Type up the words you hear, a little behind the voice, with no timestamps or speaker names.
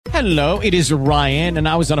Hello, it is Ryan, and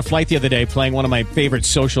I was on a flight the other day playing one of my favorite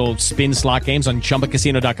social spin slot games on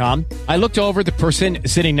ChumbaCasino.com. I looked over at the person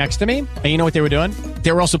sitting next to me, and you know what they were doing?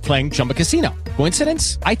 They were also playing Chumba Casino.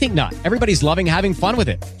 Coincidence? I think not. Everybody's loving having fun with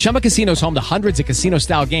it. Chumba Casino is home to hundreds of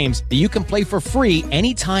casino-style games that you can play for free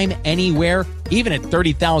anytime, anywhere, even at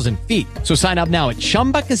 30,000 feet. So sign up now at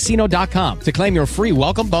ChumbaCasino.com to claim your free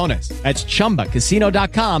welcome bonus. That's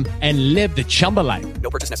ChumbaCasino.com and live the Chumba life. No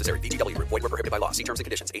purchase necessary. VGW. Void where prohibited by law. See terms and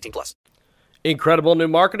conditions. 18+. Incredible new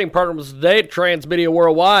marketing partners today at Transmedia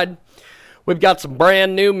Worldwide. We've got some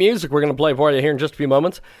brand new music we're going to play for you here in just a few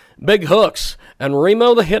moments. Big Hooks and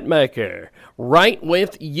Remo the Hitmaker. Right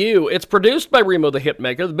With You. It's produced by Remo the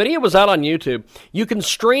Hitmaker. The video was out on YouTube. You can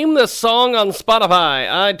stream this song on Spotify,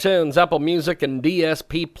 iTunes, Apple Music, and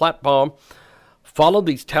DSP platform. Follow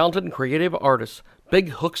these talented and creative artists, Big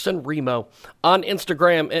Hooks and Remo, on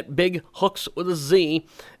Instagram at Big Hooks with a Z.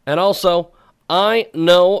 And also, I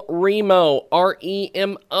Know Remo,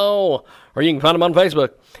 R-E-M-O. Or you can find them on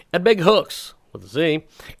Facebook at Big Hooks with a Z.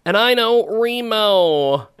 And I Know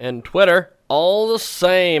Remo. And Twitter, all the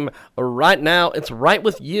same. Right now, it's Right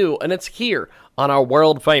With You, and it's here on our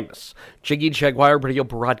world-famous Jiggy Jaguar radio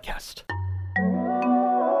broadcast.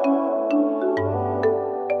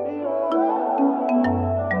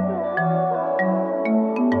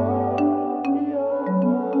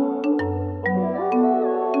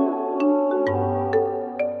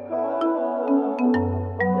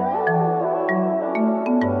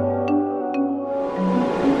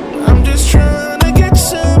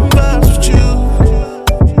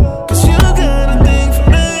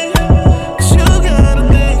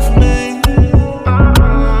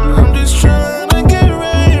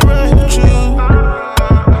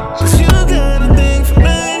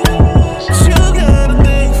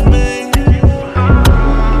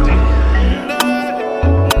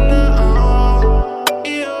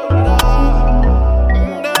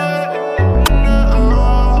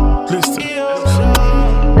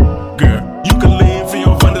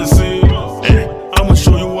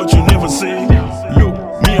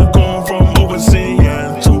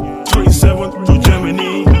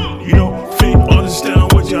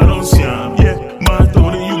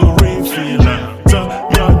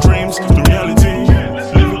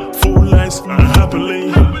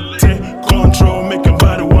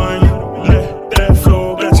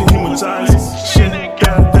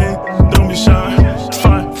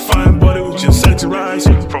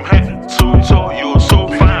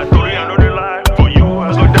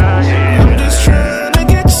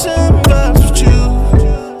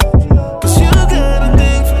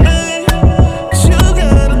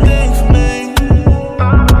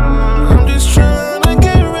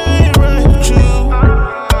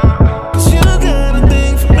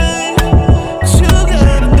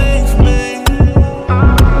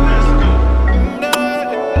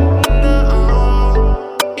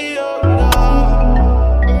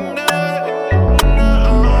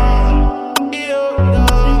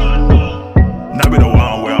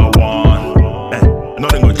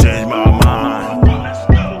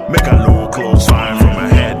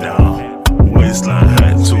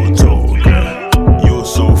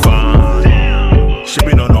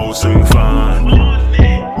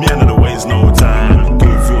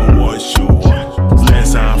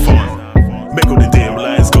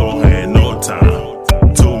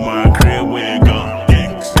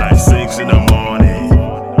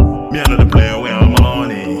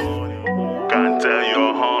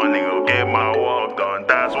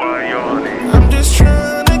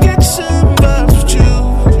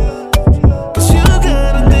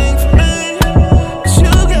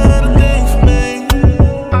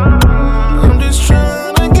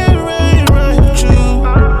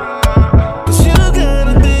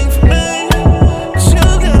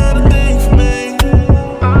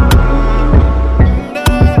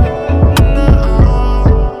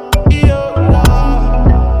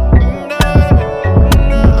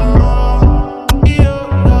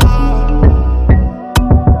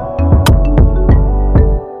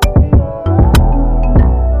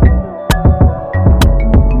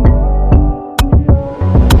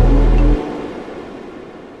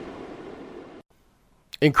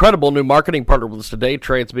 Incredible new marketing partner with us today,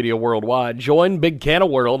 Transmedia Worldwide. Join Big Canna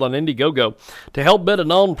World on Indiegogo to help build a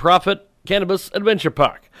non-profit cannabis adventure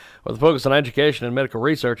park with a focus on education and medical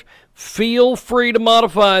research. Feel free to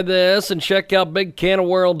modify this and check out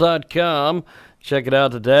BigCannaWorld.com. Check it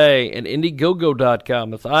out today at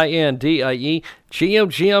Indiegogo.com. That's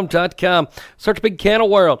INDIEGOGO.com. Search Big Canna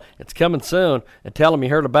World. It's coming soon. And tell them you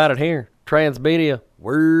heard about it here. Transmedia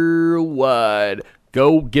Worldwide.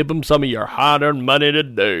 Go give them some of your hard-earned money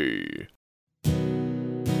today.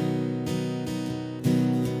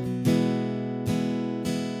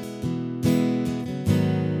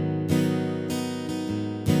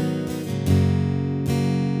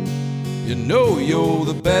 know you're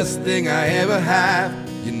the best thing I ever had.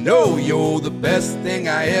 You know you're the best thing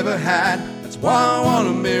I ever had. That's why I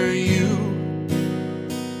wanna marry you.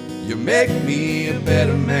 You make me a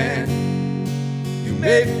better man. You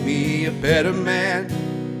make me a better man.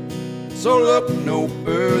 So look no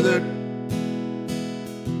further,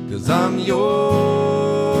 'cause I'm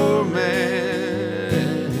your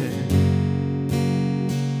man.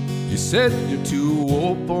 You said you're too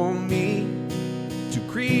old for me to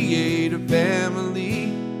create a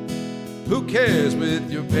family. Who cares with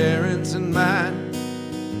your parents and mine?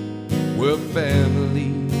 We're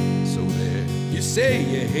family. So there, you say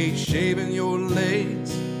you hate shaving your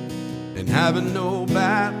legs and having no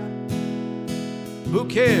bath. Who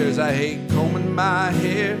cares? I hate combing my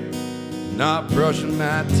hair, not brushing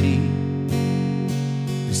my teeth.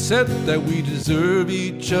 You said that we deserve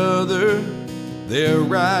each other. They're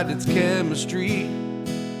right, it's chemistry.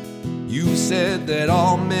 You said that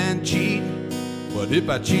all men cheat, but if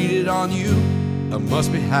I cheated on you, I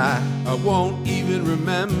must be high. I won't even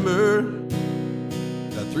remember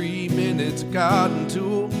the 3 minutes garden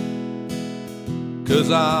tool, 'cause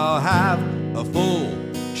I'll have a full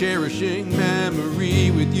cherishing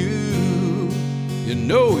memory with you. You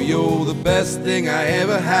know you're the best thing I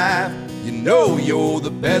ever had. You know you're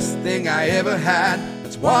the best thing I ever had.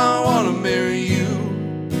 That's why I wanna marry you.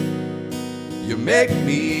 You make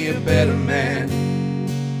me a better man.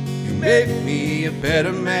 You make me a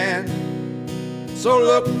better man. So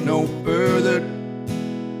look no further,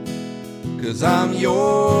 'cause I'm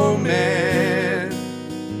your man.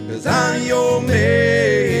 'Cause I'm your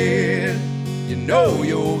man. You know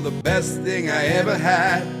you're the best thing I ever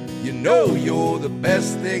had. You know you're the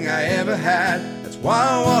best thing I ever had. That's why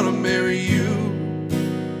I wanna marry you.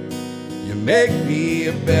 You make me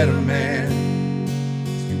a better man.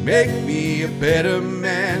 You make me a better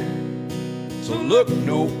man. So look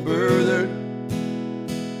no further,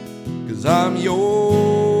 'cause I'm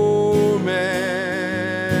your man.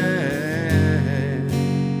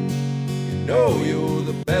 You know you're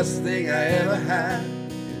the best thing I ever had.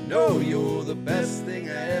 You know you're the best thing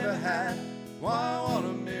I ever had. Why I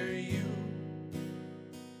wanna marry you.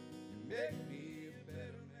 You make me a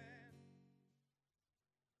better man.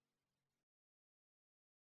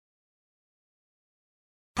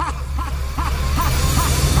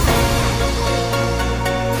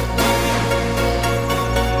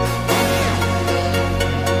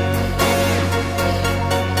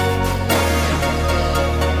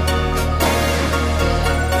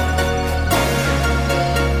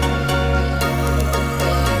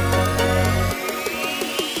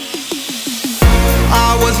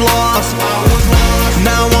 Lost,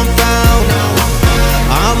 now I'm found.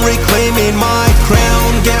 I'm reclaiming my crown.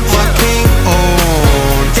 Get my king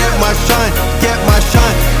on, get my shine, get my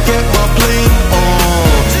shine, get my bling on.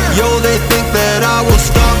 Yo, they think that I will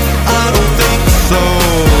stop, I don't think so.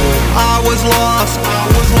 I was lost,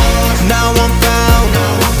 now I'm found.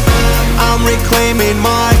 I'm reclaiming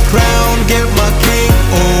my crown. Get my king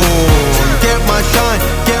on, get my shine,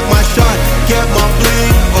 get my shine, get my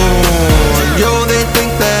bling on. Yo, they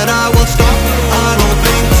think that I will stop, I don't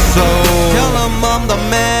think so. Tell them I'm the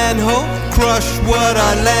man, ho, crush what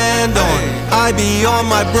I land on. I be on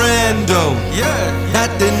my Brando,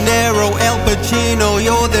 that De Niro, El Pacino.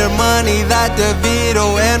 Yo, their money, that DeVito.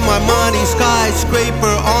 And my money,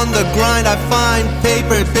 skyscraper on the grind. I find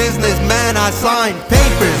paper, businessman, I sign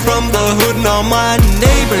papers. From the hood, now my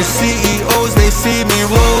neighbors, CEOs, they see me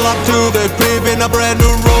roll up to the crib in a brand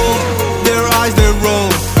new roll. Their eyes, they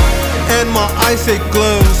roll, and my eyes, it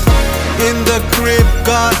glows. In the crib,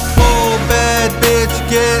 got full, bad bitch,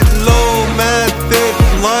 get low, man, thick,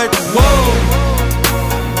 like, whoa.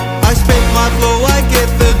 I spit my flow, I get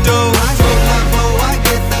the dough. I spit my flow, I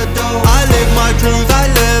get the dough. I live my truth, I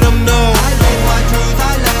let them know. I live my truth,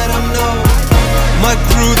 I let them know. My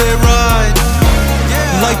crew, they ride,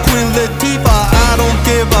 like Queen Latifah, I don't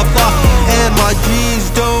give a fuck. And my G's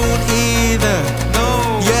don't either.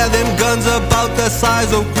 Yeah, them guns about the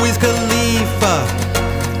size of Wiz Khalifa.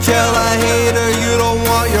 Tell a hater you don't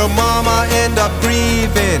want your mama, end up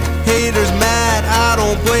grieving. Haters mad, I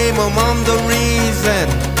don't blame them, I'm the reason.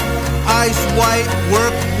 Ice white,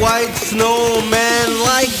 work white, snowman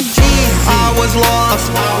like Jesus. I was lost,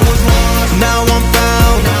 now I'm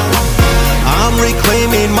found. I'm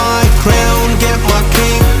reclaiming my crown. Get my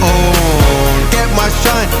king on, get my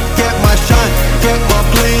shine, get my shine, get my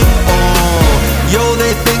bling on. Yo,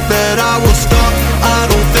 they think that I will stop, I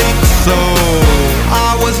don't think so.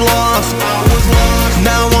 I was lost,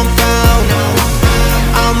 now I'm found.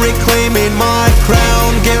 I'm reclaiming my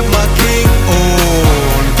crown. Get my king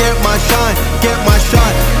on, get my shine, get my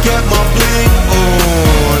shine, get my bling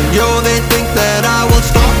on. Yo, they think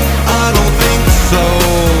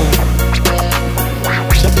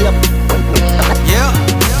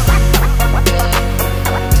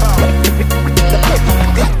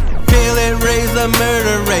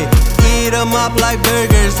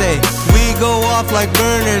off like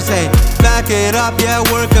burners, hey. Back it up, yeah,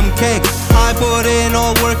 work 'em cake. I put in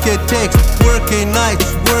all work it takes. Working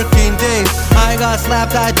nights, working days. I got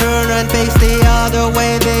slapped, I turn and face the other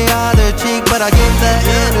way, the other cheek. But I give the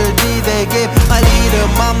energy they give. I lead 'em,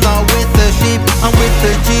 I'm not with the sheep. I'm with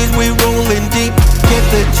the G's, we rolling deep. Get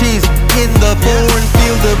the cheese in the bowl and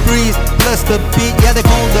feel the breeze. Bless the beat, yeah, they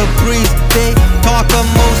call the breeze. They talk the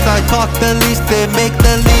most, I talk the least. They make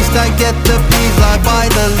the least, I get the peas. I buy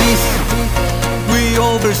the least. We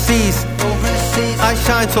overseas. I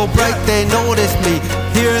shine so bright they notice me.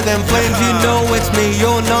 Hear them flames, you know it's me.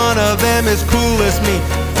 Yo, none of them as cool as me.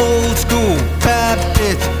 Old school, bad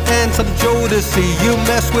bitch, and some Jodeci. You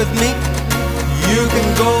mess with me, you can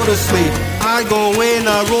go to sleep. I go in,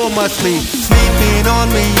 I roll my sleeve. Sleeping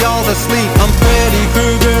on me, y'all asleep. I'm Freddy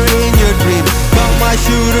Krueger in your dream. Got my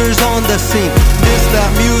shooters on the scene. This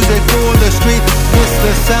that music for the street. This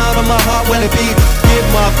the sound of my heart when it beats. Give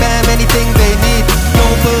my fam anything they need.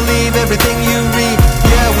 Don't believe everything you read.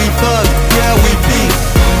 Yeah, we thug, yeah, we beat.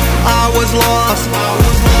 I was lost,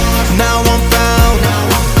 now I'm found.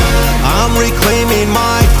 I'm reclaiming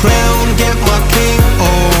my crown. Get my king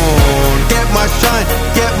on. Get my shine,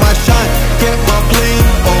 get my shine, get my bling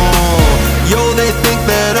on. Yo, they think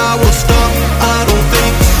that I will stop. I don't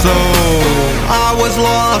think so. I was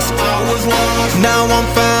lost, now I'm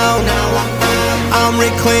found. I'm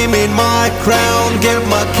reclaiming my crown. Get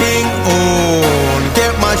my king on.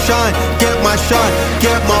 Get my shine, get my shine,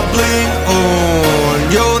 get my bling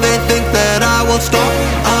on. Yo, they think that I will stop.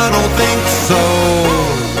 I don't think so.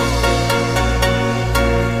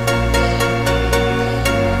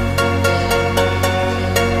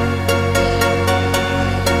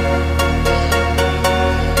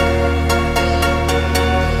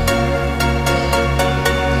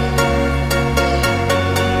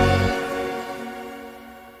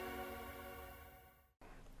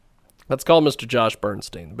 Let's call Mr. Josh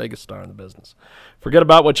Bernstein, the biggest star in the business. Forget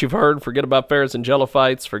about what you've heard. Forget about Ferris and Jello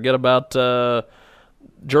fights. Forget about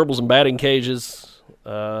gerbils and batting cages.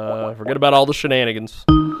 Forget about all the shenanigans.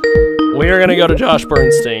 We are going to go to Josh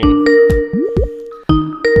Bernstein.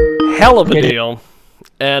 Hell of a deal.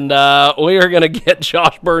 And we are going to get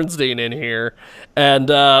Josh Bernstein in here. And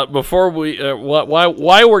before we,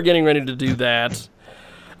 why we're getting ready to do that,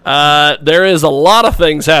 there is a lot of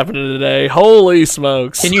things happening today. Holy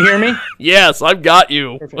smokes. Can you hear me? Yes, I've got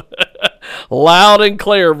you. Loud and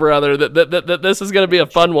clear, brother. That this is going to be a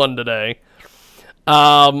fun one today.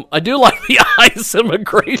 I do like the ICE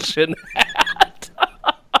immigration hat.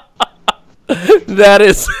 That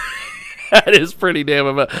is pretty damn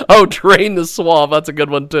amazing. Oh, Drain the Swamp. That's a good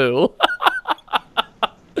one, too.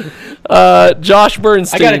 Josh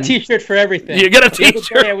Bernstein. I got a T-shirt for everything. You got a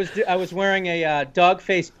T-shirt? I was wearing a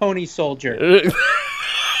dog-faced pony soldier.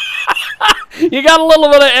 You got a little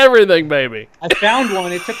bit of everything, baby. I found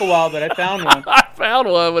one. It took a while, but I found one. I found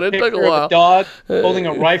one, but it took a while. A dog holding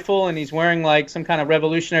a rifle, and he's wearing like some kind of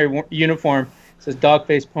revolutionary uniform. It says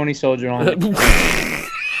dog-faced pony soldier on it.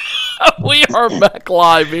 We are back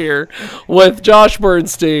live here with Josh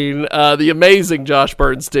Bernstein, the amazing Josh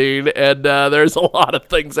Bernstein, and there's a lot of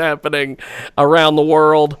things happening around the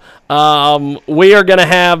world. We are going to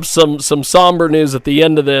have some somber news at the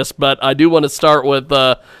end of this, but I do want to start with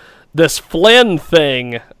this Flynn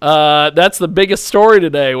thing. That's the biggest story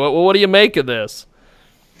today. What do you make of this?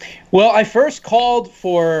 Well, I first called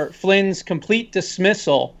for Flynn's complete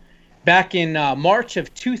dismissal back in March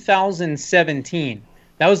of 2017.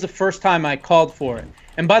 That was the first time I called for it.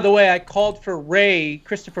 And by the way, I called for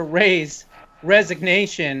Christopher Wray's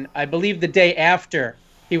resignation, I believe the day after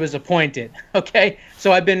he was appointed. Okay?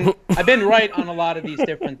 So I've been right on a lot of these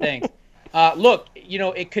different things. Look,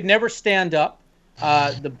 it could never stand up.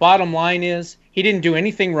 The bottom line is he didn't do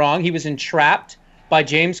anything wrong. He was entrapped by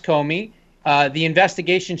James Comey. The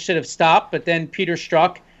investigation should have stopped, but then Peter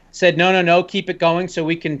Strzok said, no, keep it going so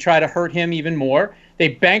we can try to hurt him even more. They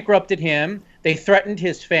bankrupted him. They threatened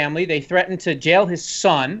his family. They threatened to jail his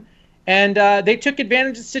son. And they took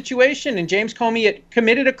advantage of the situation. And James Comey had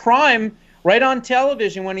committed a crime right on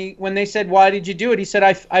television when they said, why did you do it? He said,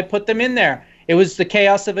 I put them in there. It was the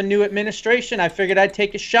chaos of a new administration. I figured I'd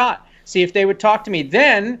take a shot, see if they would talk to me.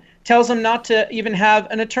 Then tells them not to even have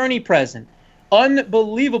an attorney present.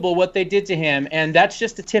 Unbelievable what they did to him. And that's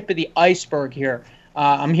just the tip of the iceberg here.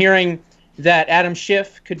 I'm hearing that Adam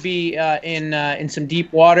Schiff could be in some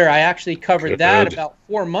deep water. I actually covered that about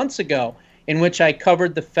 4 months ago, in which I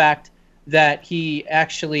covered the fact that he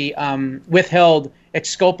actually withheld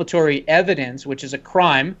exculpatory evidence, which is a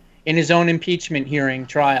crime, in his own impeachment hearing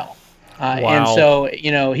trial. Wow. And so,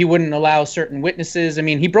 he wouldn't allow certain witnesses. I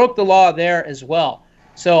mean, he broke the law there as well.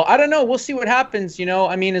 So I don't know. We'll see what happens.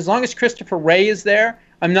 I mean, as long as Christopher Wray is there,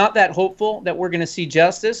 I'm not that hopeful that we're going to see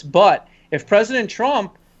justice. But if President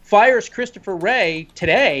Trump fires Christopher Wray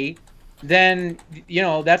today, then,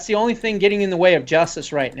 that's the only thing getting in the way of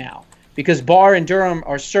justice right now, because Barr and Durham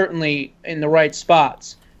are certainly in the right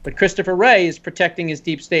spots. But Christopher Wray is protecting his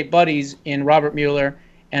deep state buddies in Robert Mueller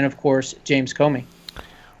and, of course, James Comey.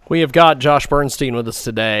 We have got Josh Bernstein with us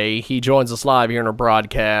today. He joins us live here in our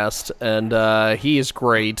broadcast, and he is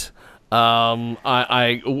great. We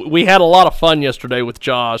had a lot of fun yesterday with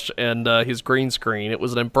Josh and his green screen. It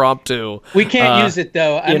was an impromptu. We can't use it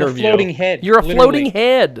though. I'm interview. a floating head. You're a literally. floating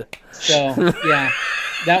head. So yeah,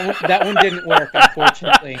 that one didn't work,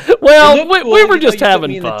 unfortunately. Well, cool. we were just you having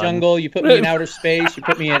put me fun. In the jungle. You put me in outer space. You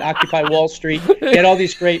put me at Occupy Wall Street. You had all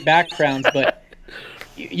these great backgrounds, but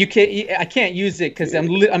you can't. I can't use it because I'm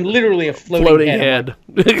literally a floating head.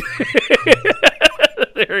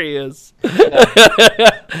 There he is.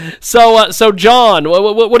 So John,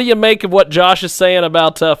 what do you make of what Josh is saying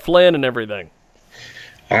about Flynn and everything?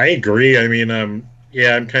 I agree. I mean, I'm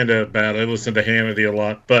kind of bad. I listen to Hannity a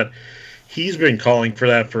lot, but he's been calling for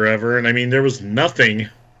that forever. And I mean, there was nothing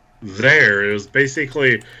there. It was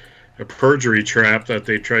basically a perjury trap that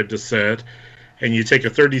they tried to set. And you take a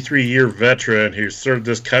 33-year veteran who served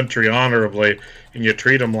this country honorably, and you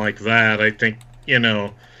treat him like that. I think,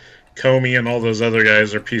 Comey and all those other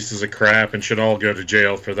guys are pieces of crap and should all go to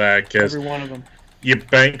jail for that, because every one of them. You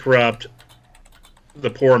bankrupt the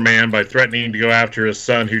poor man by threatening to go after his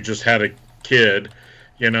son who just had a kid,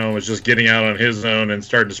 was just getting out on his own and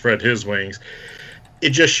starting to spread his wings.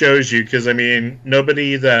 It just shows you, because, I mean,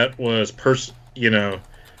 nobody that was,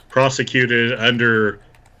 prosecuted under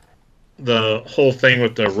the whole thing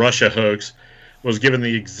with the Russia hoax was given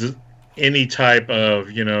any type of,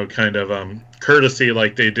 courtesy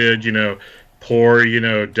like they did,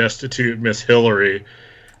 poor, destitute Miss Hillary,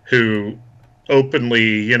 who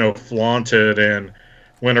openly, flaunted and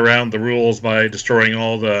went around the rules by destroying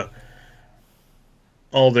all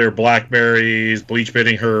their Blackberries, bleach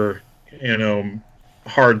bitting her,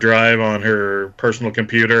 hard drive on her personal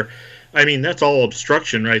computer. I mean, that's all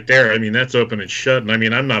obstruction right there. I mean, that's open and shut. And I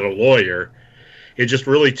mean, I'm not a lawyer. It just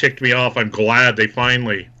really ticked me off. I'm glad they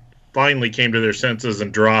finally came to their senses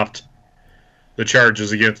and dropped the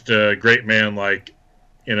charges against a great man like,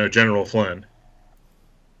 General Flynn.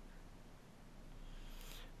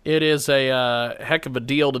 It is a heck of a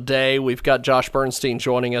deal today. We've got Josh Bernstein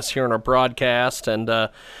joining us here on our broadcast, and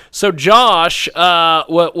so Josh,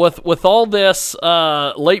 with all this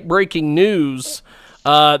late breaking news,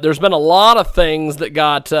 there's been a lot of things that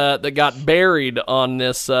got buried on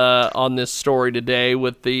this story today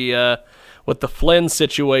with the Flynn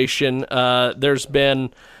situation. There's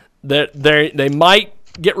been that they might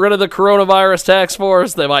get rid of the coronavirus task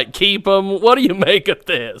force. They might keep them. What do you make of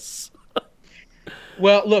this?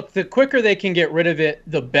 Well, look, the quicker they can get rid of it,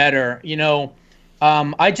 the better.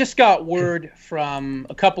 I just got word from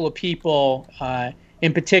a couple of people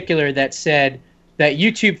in particular that said that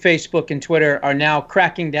YouTube, Facebook, and Twitter are now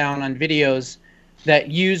cracking down on videos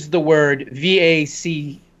that use the word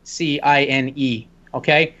vaccine.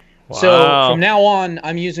 Okay? Wow. So from now on,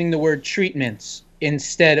 I'm using the word treatments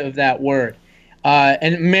instead of that word.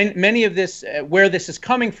 And many of this, where this is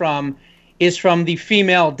coming from, is from the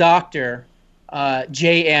female doctor,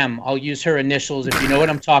 JM. I'll use her initials if you know what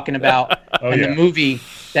I'm talking about. The movie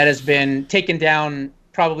that has been taken down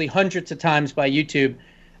probably hundreds of times by YouTube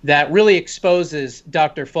that really exposes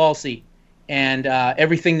Dr. Falsey and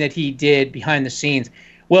everything that he did behind the scenes.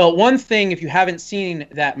 Well, one thing, if you haven't seen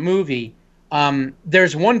that movie,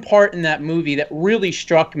 there's one part in that movie that really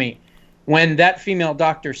struck me when that female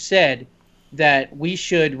doctor said that we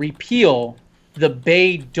should repeal the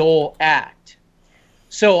Bayh-Dole Act.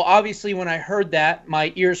 So obviously when I heard that,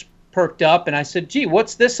 my ears perked up and I said, gee,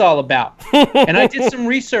 what's this all about? And I did some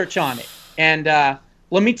research on it. And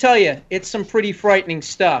let me tell you, it's some pretty frightening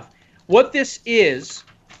stuff. What this is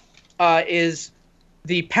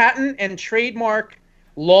the Patent and Trademark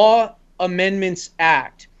Law Amendments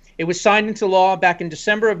Act. It was signed into law back in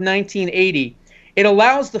December of 1980. It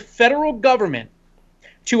allows the federal government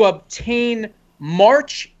to obtain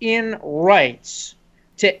march-in rights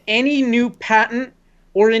to any new patent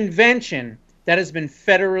or invention that has been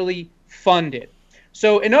federally funded.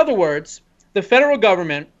 So in other words, the federal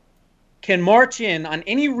government can march in on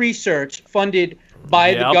any research funded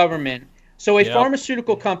by the government. So a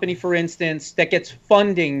pharmaceutical company, for instance, that gets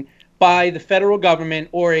funding by the federal government,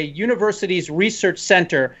 or a university's research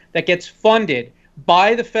center that gets funded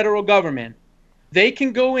by the federal government, they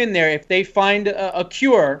can go in there if they find a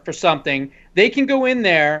cure for something. They can go in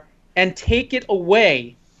there and take it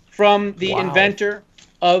away from the inventor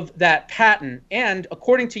of that patent. And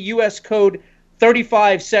according to U.S. Code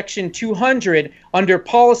 35, Section 200, under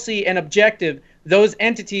policy and objective, those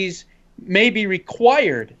entities may be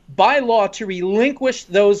required by law to relinquish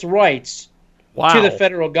those rights to the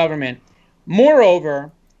federal government.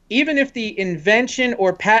 Moreover, even if the invention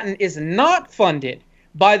or patent is not funded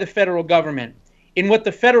by the federal government, in what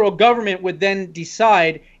the federal government would then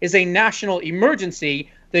decide is a national emergency,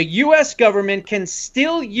 the U.S. government can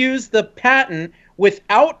still use the patent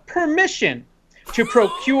without permission to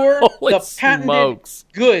procure the patented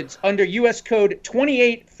goods under U.S. Code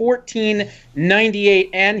 281498.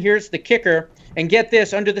 And here's the kicker. And get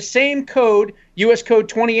this, under the same code, U.S. Code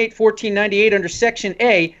 281498, under Section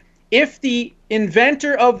A, if the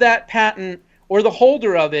inventor of that patent or the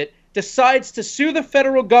holder of it decides to sue the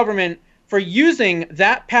federal government for using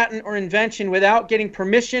that patent or invention without getting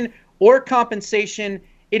permission or compensation,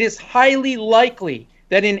 it is highly likely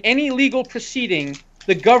that in any legal proceeding,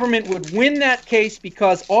 the government would win that case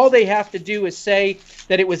because all they have to do is say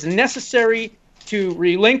that it was necessary to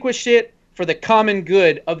relinquish it for the common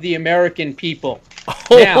good of the American people.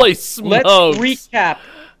 Holy smokes. Let's recap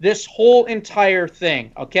this whole entire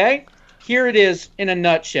thing, okay? Here it is in a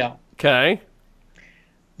nutshell. Okay.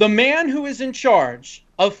 The man who is in charge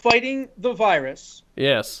of fighting the virus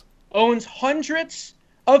owns hundreds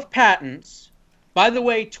of patents. By the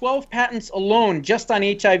way, 12 patents alone just on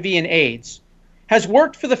HIV and AIDS. Has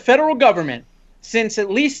worked for the federal government since at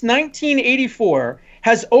least 1984,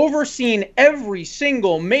 has overseen every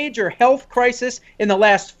single major health crisis in the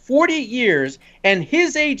last 40 years, and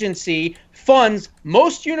his agency funds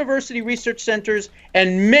most university research centers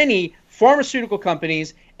and many pharmaceutical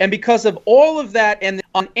companies, and because of all of that and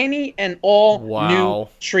on any and all new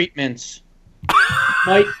treatments.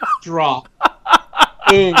 Mic drop.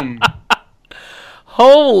 Boom.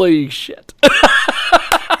 Holy shit.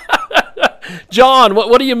 John,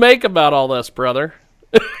 what do you make about all this, brother?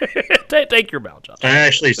 Take your bow, John. I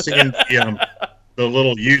actually seen the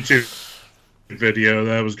little YouTube video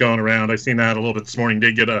that was going around. I seen that a little bit this morning.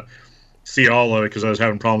 Did get to see all of it because I was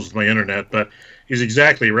having problems with my internet. But he's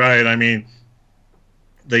exactly right. I mean,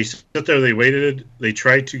 they sit there, they waited, they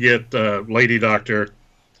tried to get the lady doctor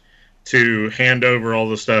to hand over all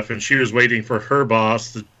the stuff, and she was waiting for her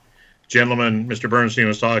boss, the gentleman Mr. Bernstein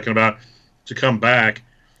was talking about, to come back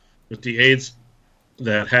with the AIDS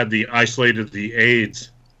that had the isolated the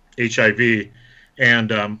AIDS, HIV,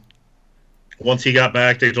 and once he got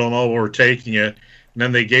back, they told him, "Oh, we're taking it," and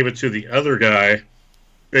then they gave it to the other guy,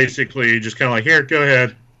 basically just kind of like, "Here, go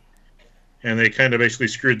ahead," and they kind of basically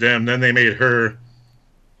screwed them. Then they made her,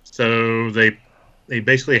 so they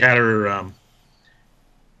basically had her.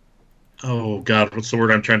 Oh God, what's the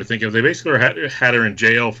word I'm trying to think of? They basically had her in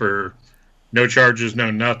jail for no charges,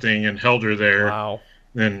 no nothing, and held her there. Wow.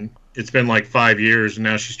 Then it's been like 5 years, and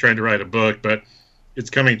now she's trying to write a book, but it's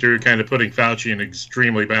coming through kind of putting Fauci in an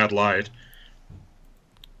extremely bad light.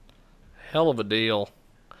 Hell of a deal.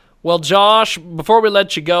 Well, Josh, before we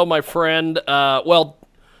let you go, my friend,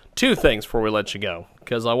 two things before we let you go,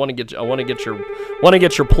 because I want to get your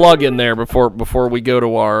plug in there before we go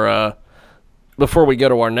to our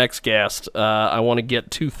next guest. I want to get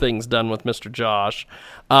two things done with Mr. Josh.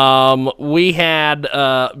 We had,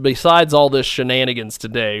 besides all this shenanigans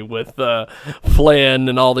today with Flynn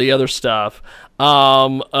and all the other stuff,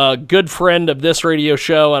 a good friend of this radio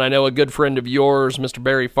show, and I know a good friend of yours, Mr.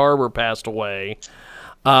 Barry Farber, passed away.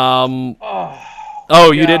 You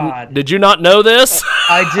didn't? Did you not know this?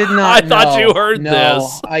 I did not. I thought you heard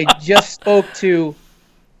this. I just spoke to.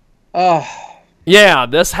 Yeah,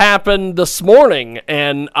 this happened this morning,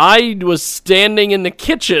 and I was standing in the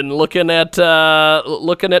kitchen looking at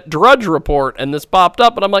Drudge Report, and this popped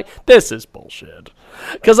up, and I'm like, this is bullshit.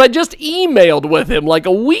 Because I just emailed with him like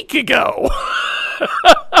a week ago.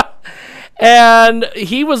 And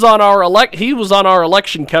he was on our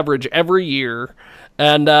election coverage every year.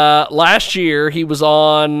 And last year he was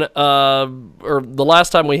on, or the last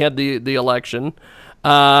time we had the election,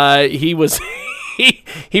 he was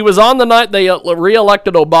he was on the night they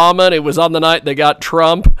re-elected Obama, and it was on the night they got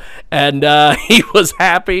Trump, and he was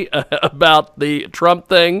happy about the Trump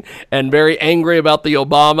thing and very angry about the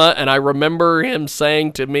Obama. And I remember him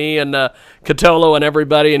saying to me and Catolo and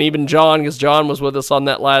everybody, and even John, because John was with us on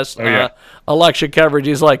that last election coverage,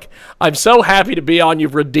 he's like, "I'm so happy to be on.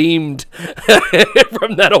 You've redeemed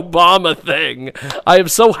from that Obama thing. I am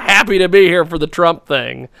so happy to be here for the Trump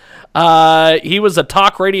thing." He was a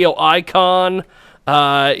talk radio icon.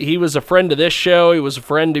 He was a friend of this show. He was a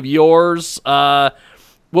friend of yours.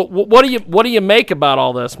 What do you make about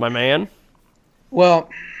all this, my man? Well,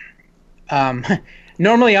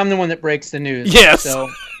 normally I'm the one that breaks the news. Yes. So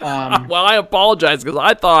Well, I apologize because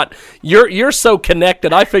I thought you're so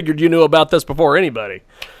connected. I figured you knew about this before anybody.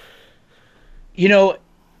 You know,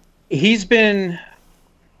 he's been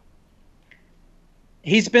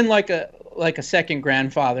like a second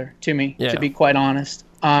grandfather to me, to be quite honest.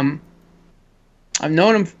 I've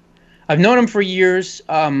known him for years.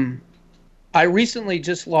 I recently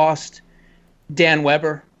just lost Dan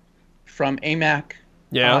Weber from AMAC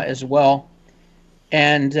as well.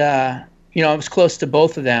 And, I was close to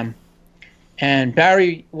both of them. And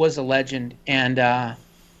Barry was a legend. And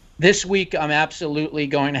this week I'm absolutely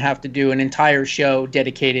going to have to do an entire show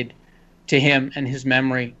dedicated to him and his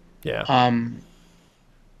memory. Yeah.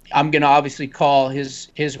 I'm going to obviously call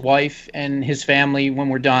his wife and his family when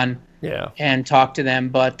we're done and talk to them.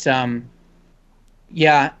 But,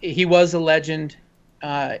 he was a legend.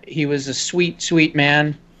 He was a sweet, sweet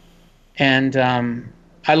man. And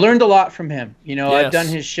I learned a lot from him. I've done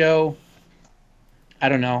his show, I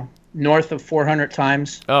don't know, north of 400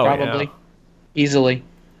 times, probably, easily.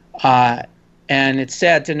 And it's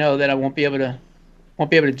sad to know that I won't be able to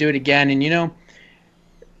do it again. And,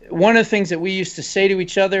 one of the things that we used to say to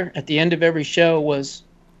each other at the end of every show was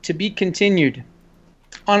to be continued.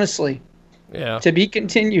 Honestly. Yeah. To be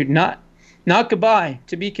continued, not goodbye,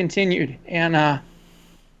 to be continued. And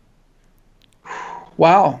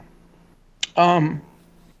wow.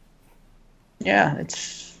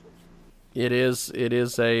 It is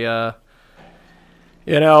a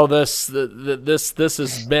this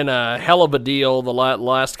has been a hell of a deal the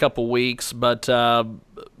last couple weeks, but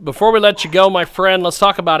before we let you go, my friend, let's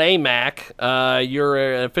talk about AMAC.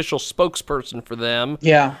 You're an official spokesperson for them.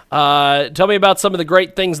 Yeah. Tell me about some of the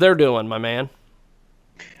great things they're doing, my man.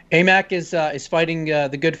 AMAC is fighting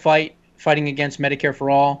the good fight, fighting against Medicare for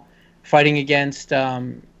all, fighting against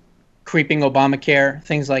creeping Obamacare,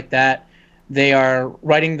 things like that. They are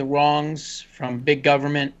righting the wrongs from big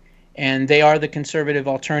government, and they are the conservative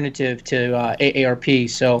alternative to AARP.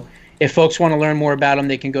 So if folks want to learn more about them,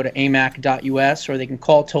 they can go to amac.us or they can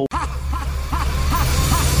call toll.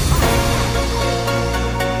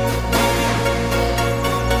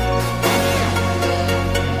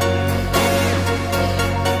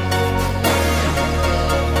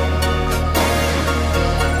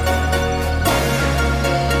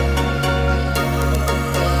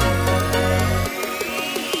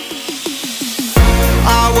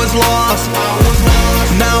 Lost,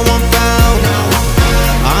 now I'm found.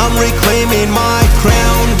 I'm reclaiming my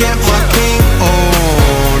crown. Get my king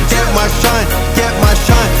on. Get my shine, get my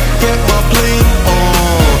shine, get my bling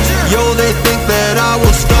on. Yo, they think that I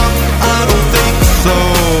will stop. I don't think so.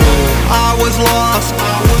 I was lost,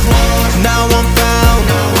 now I'm found.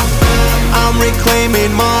 I'm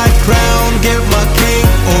reclaiming my crown. Get my king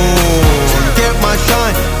on. Get my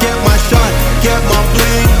shine, get my shine, get my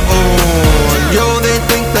bling on. Yo, they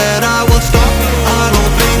think that I will stop, I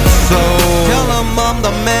don't think so. Tell them I'm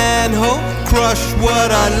the man, ho, crush what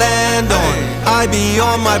I land on. I be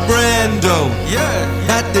on my Brando,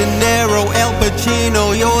 that De Niro, El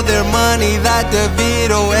Pacino. Yo, their money, that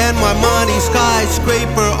DeVito. And my money,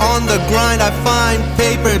 skyscraper on the grind. I find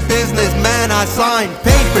paper, businessman, I sign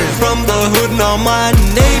papers. From the hood, now my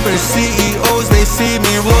neighbors, CEOs, they see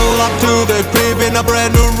me roll up to the crib in a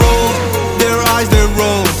brand new roll. Their eyes, they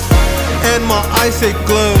roll, and my eyes it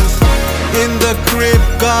glows. In the crib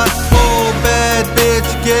got full, bad bitch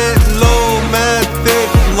get low, mad thick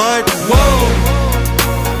like whoa.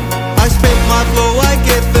 I spit my flow, I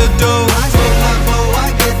get the dough. I spit my flow, I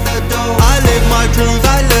get the dough. I live my truth,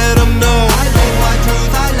 I let them know. I live my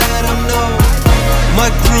truth, I let them know. My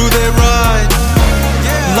crew they ride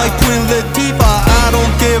like Queen Latifah. I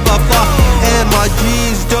don't give a fuck, and my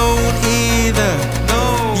G's don't either.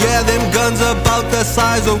 Yeah, them guns about the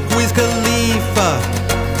size of Wiz Khalifa.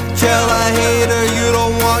 Tell a hater you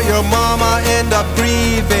don't want your mama, end up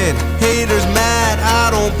grieving. Haters mad,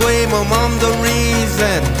 I don't blame them, I'm the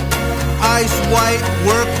reason. Ice white,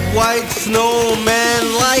 work white,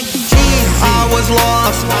 snowman like cheese. I was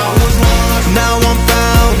lost, now I'm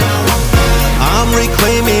found. I'm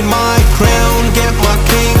reclaiming my crown. Get my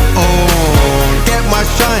king on. Get my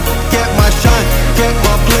shine, get my shine, get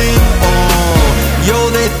my bling on. Yo,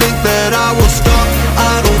 they think that I will stop,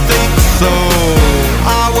 I don't think so.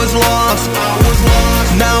 I was lost,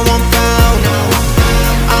 now I'm found.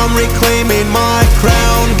 I'm reclaiming my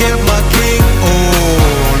crown. Get my king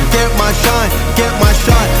on. Get my shine, get my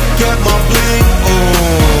shine, get my bling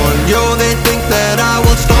on. Yo, they think that I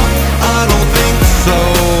will stop, I don't think so.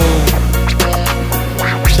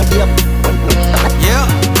 Yeah.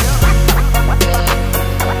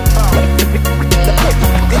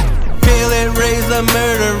 Kill it, raise the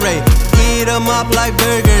murder rate. Eat 'em up like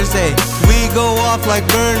burgers, eh? We go off like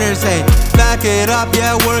burners, hey. Back it up,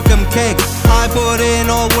 yeah, work 'em cake. I put in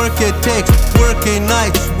all work it takes. Working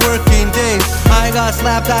nights, working days. I got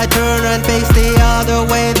slapped, I turn and face the other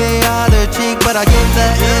way, the other cheek. But I give the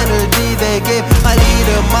energy they give. I lead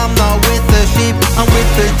 'em, I'm not with the sheep. I'm with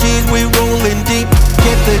the G's, we rolling deep.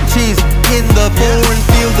 Get the cheese in the bowl and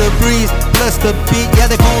feel the breeze. Bless the beat, yeah,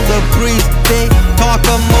 they call the breeze. They talk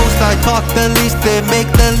the most, I talk the least. They make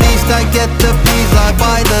the least, I get the peas. I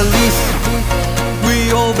buy the least.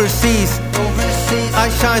 We overseas, I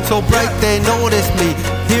shine so bright they notice me.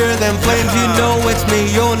 Hear them flames, you know it's me.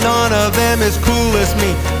 Yo, none of them as cool as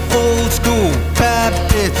me. Old school, bad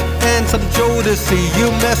bitch, and some Jodeci.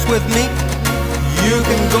 You mess with me, you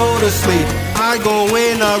can go to sleep. I go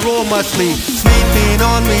in, I roll my sleep. Sleeping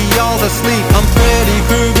on me, y'all asleep. I'm Freddy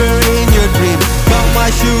Krueger in your dream. Got my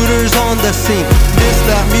shooters on the scene. This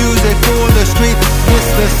that music for the street.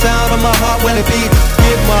 It's the sound of my heart when it beats.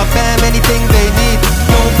 Give my fam anything they need.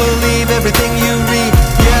 Don't believe everything you read.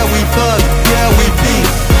 Yeah, we thug, yeah, we beat.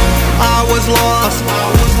 I was lost,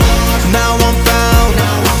 now I'm found.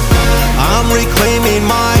 I'm reclaiming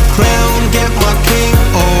my crown. Get my king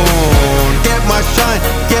on. Get my shine,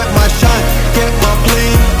 get my shine, get my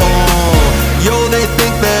bling on. Yo, they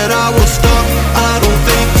think that I will stop, I don't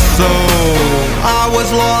think so. I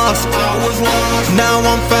was lost, now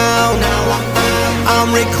I'm found.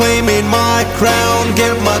 I'm reclaiming my crown.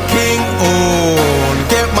 Get my king on.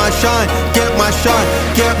 Get my shine, get my shine,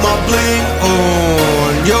 get my bling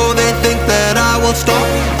on. Yo, they think that I will stop,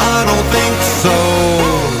 I don't think so.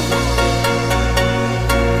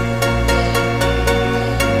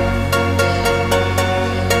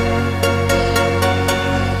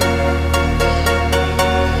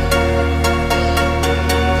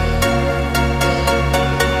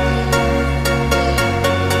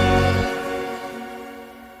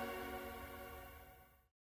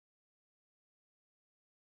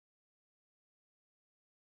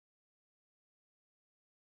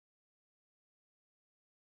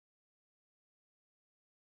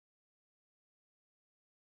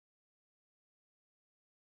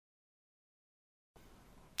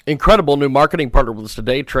 Incredible new marketing partner with us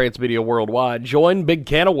today, Transmedia Worldwide. Join Big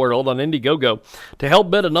Canna World on Indiegogo to help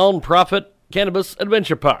build a non-profit cannabis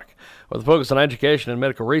adventure park with a focus on education and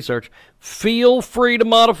medical research. Feel free to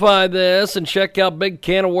modify this and check out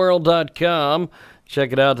BigCannaWorld.com.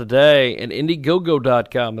 Check it out today at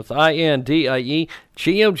Indiegogo.com. It's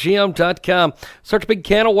INDIEGOGM.com. Search Big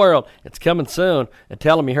Canna World. It's coming soon. And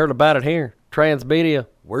tell them you heard about it here. Transmedia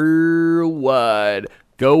Worldwide.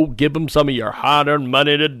 Go give them some of your hard-earned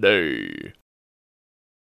money today.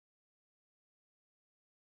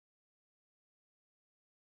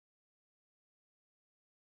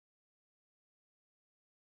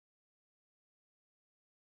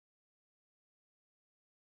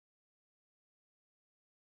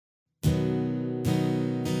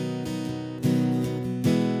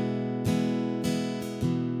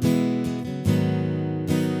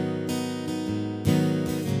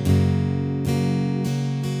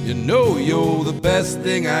 You know you're the best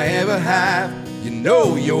thing I ever had. You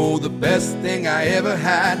know you're the best thing I ever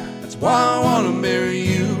had. That's why I wanna marry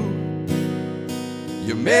you.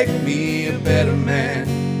 You make me a better man.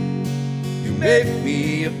 You make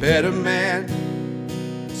me a better man.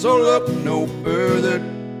 So look no further,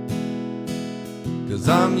 'cause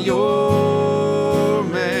I'm your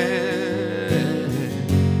man.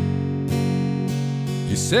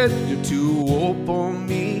 You said you're too old for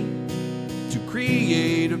me to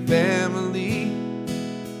create a family.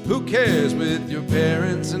 Who cares with your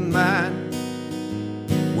parents and mine?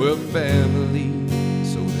 We're family.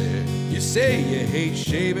 So there, you say you hate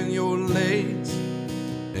shaving your legs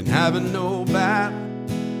and having no bath.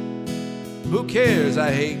 Who cares?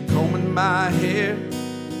 I hate combing my hair,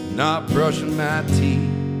 not brushing my teeth.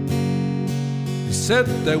 You said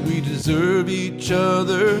that we deserve each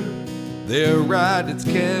other. They're right, it's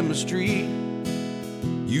chemistry.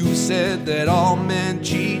 You said that all men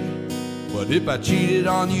cheat, but if I cheated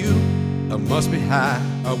on you, I must be high.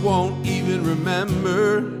 I won't even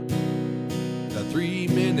remember the 3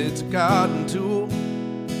 minutes garden tool,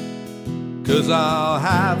 'cause I'll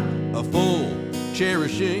have a full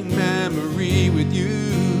cherishing memory with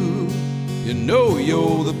you. You know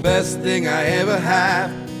you're the best thing I ever had.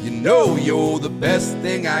 You know you're the best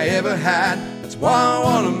thing I ever had. That's why I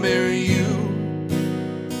wanna marry you.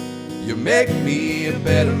 You make me a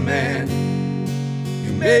better man.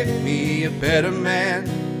 You make me a better man.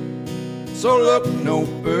 So look no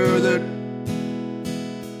further,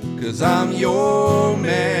 'cause I'm your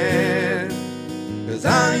man. 'Cause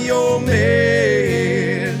I'm your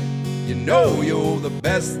man. You know you're the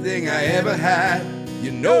best thing I ever had.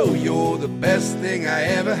 You know you're the best thing I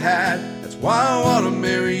ever had. That's why I wanna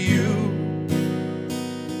marry you.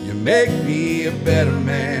 You make me a better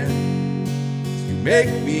man. You make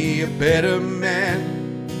me a better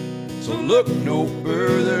man. So look no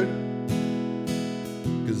further,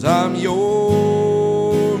 'cause I'm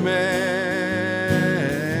your man.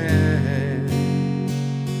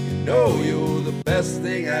 You know you're the best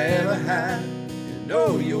thing I ever had. You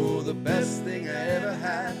know you're the best thing I ever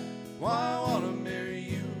had. Why I wanna marry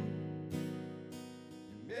you. You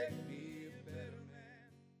make me a better man.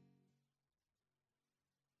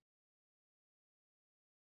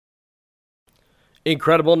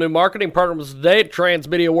 Incredible new marketing partners today at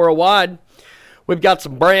Transmedia Worldwide. We've got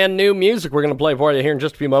some brand new music we're going to play for you here in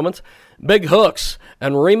just a few moments. Big Hooks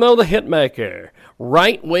and Remo the Hitmaker,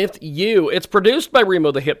 Right With You. It's produced by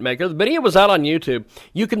Remo the Hitmaker. The video was out on YouTube.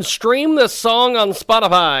 You can stream this song on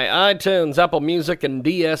Spotify, iTunes, Apple Music, and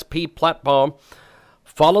DSP platform.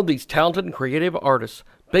 Follow these talented and creative artists,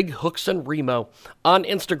 Big Hooks and Remo, on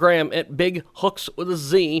Instagram at Big Hooks with a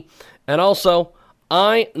Z, and also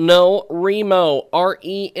I Know Remo,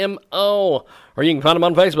 R-E-M-O, or you can find them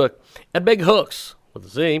on Facebook at Big Hooks with a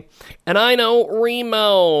Z, and I Know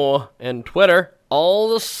Remo, and Twitter,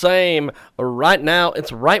 all the same. Right now,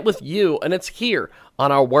 it's Right With You, and it's here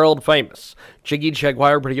on our world-famous Jiggy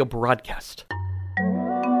Jaguar radio broadcast.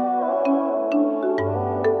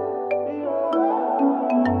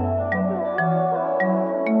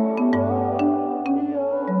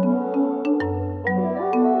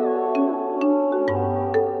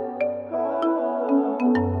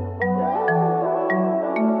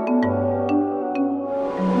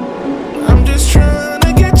 I'm just trying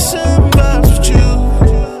to get some vibes with you.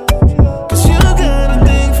 'Cause you got a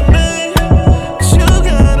thing for me. 'Cause you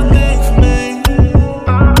got a thing for me.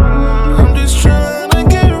 I'm just trying to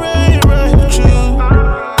get right with you.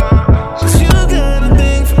 'Cause you got a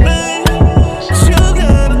thing for me. 'Cause you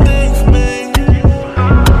got a thing for me.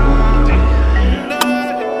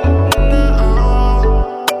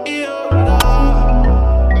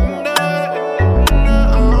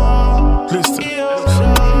 Listen.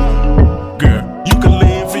 Girl, you can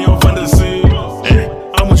live in your fantasy.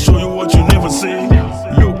 I'ma show you what you never see.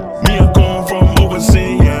 Look, me I come from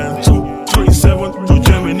overseas, yeah, 237 to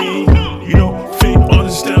Germany. You don't fit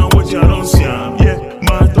understand what y'all don't see. Yeah,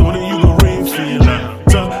 my thought you gon' really feel.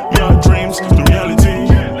 Turn your dreams to reality.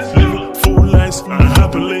 Live full lives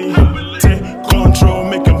unhappily. Take control,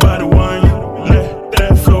 make your body wine. Let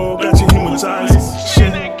that flow get you hypnotized.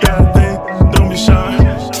 Shit, goddamn, don't be shy.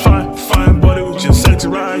 Fine body with your sexy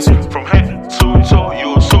eyes. From head to toe,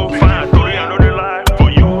 you're so fine. Story, I know the lie. For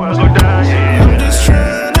you, I go die. Yeah. I'm just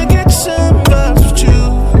trying to get some vibes with you.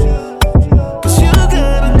 'Cause you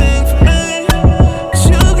got a thing for me. 'Cause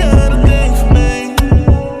you got a thing for me.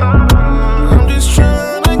 I'm just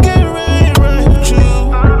trying to get right with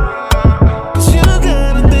you. 'Cause you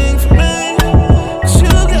got a thing for me. 'Cause you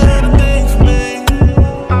got a thing for me.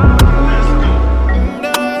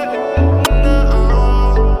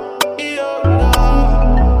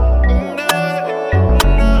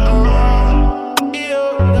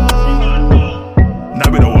 Now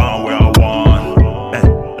be the one where I want.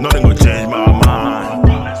 Nothing gonna change my mind.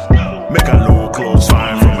 Make a look close,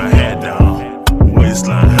 fine from my head down.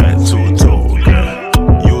 Waistline, head to toe, girl.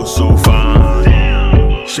 You so fine.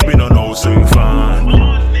 She be no no, so you fine.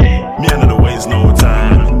 Me I know waste no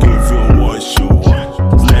time. Give you what you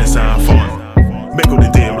want. Let's have fun. Make all the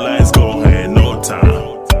damn lights go, ain't no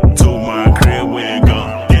time. To my crib, we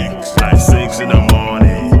gone. Like 6 in the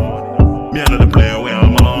morning. Me I know the player where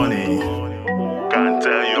I'm on it. Can't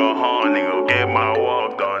tell you're horny, go get my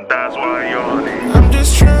work done. That's why you're horny. I'm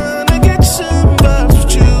just trying to get some vibes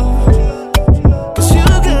with you. 'Cause you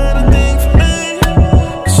got a thing for me.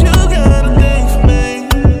 'Cause you got a thing for me.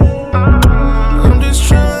 I'm just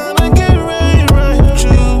trying to get right with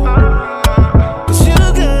you. 'Cause you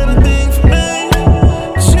got a thing for me.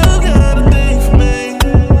 'Cause you got a thing for me.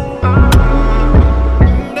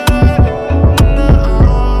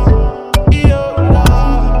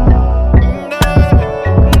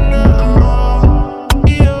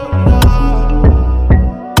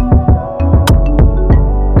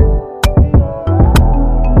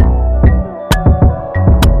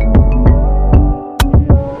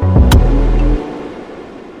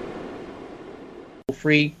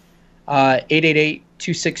 Free,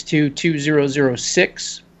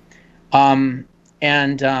 888-262-2006.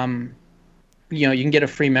 You know, you can get a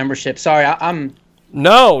free membership. Sorry, I'm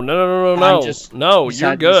No. I'm just No, you're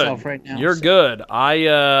beside good. myself right now, You're so. good.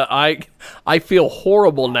 I feel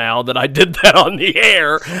horrible now that I did that on the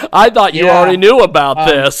air. I thought you Yeah. already knew about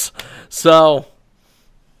this. So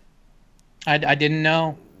I didn't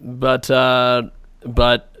know. But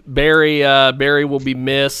Barry will be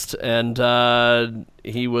missed, and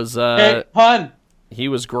he was Hey, hun, he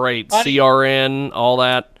was great. Honey. CRN, all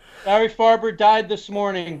that. Barry Farber died this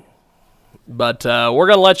morning. But we're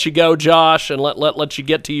gonna let you go, Josh, and let you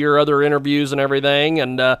get to your other interviews and everything.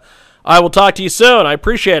 And I will talk to you soon. I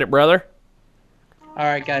appreciate it, brother. All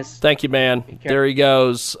right, guys. Thank you, man. There he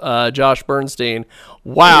goes, Josh Bernstein.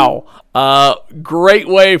 Wow, great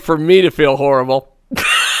way for me to feel horrible.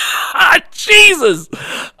 Jesus,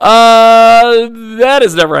 that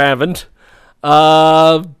has never happened.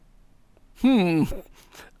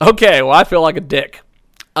 Okay, well, I feel like a dick.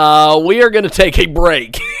 We are going to take a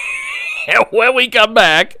break. And when we come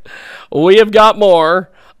back, we have got more.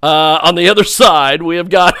 On the other side, we've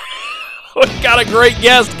got a great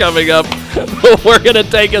guest coming up. We're going to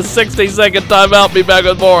take a 60-second timeout. Be back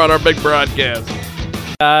with more on our big broadcast.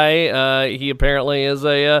 He apparently is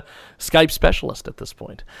a Skype specialist at this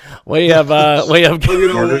point. We have Well,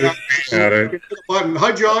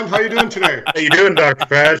 hi, John. How you doing today? How you doing, Dr.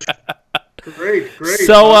 Patch? Great.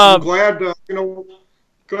 So, I'm glad.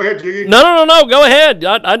 Go ahead, Jiggy. No. Go ahead.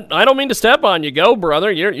 I don't mean to step on you. Go,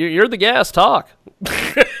 brother. You're the guest. Talk.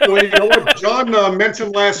 Well, you know what? John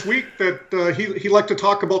mentioned last week that he liked to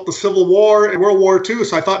talk about the Civil War and World War II.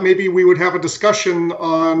 So I thought maybe we would have a discussion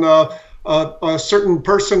on a certain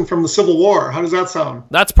person from the Civil War. How does that sound?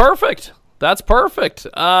 That's perfect.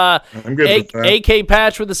 I'm good with that. AK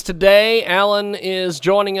Patch with us today. Alan is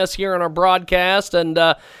joining us here on our broadcast, and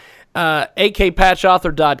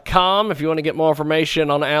akpatchauthor.com if you want to get more information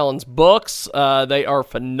on Alan's books. They are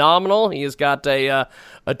phenomenal. He has got a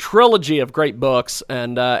trilogy of great books,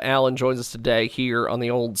 and Alan joins us today here on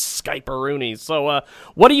the old Skype-a-rooney. So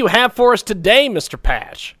what do you have for us today, Mr.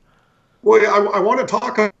 Patch? Well, I want to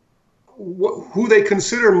talk about who they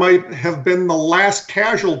consider might have been the last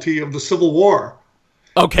casualty of the Civil War.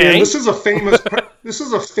 Okay. And this is a famous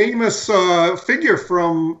figure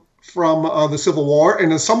from the Civil War,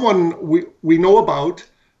 and is someone we know about,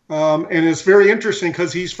 and it's very interesting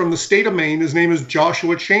because he's from the state of Maine. His name is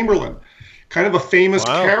Joshua Chamberlain, kind of a famous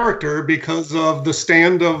character because of the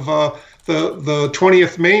stand of the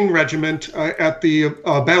 20th Maine Regiment at the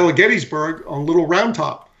Battle of Gettysburg on Little Round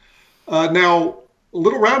Top. Now,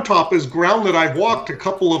 Little Round Top is ground that I've walked a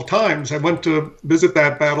couple of times. I went to visit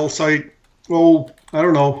that battle site, a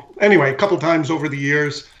couple times over the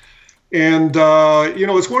years. And,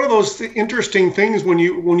 it's one of those interesting things when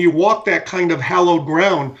you walk that kind of hallowed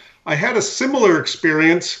ground. I had a similar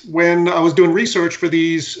experience when I was doing research for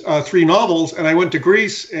these 3 novels, and I went to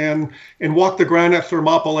Greece and walked the ground at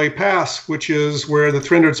Thermopylae Pass, which is where the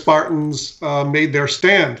 300 Spartans made their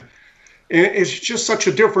stand. And it's just such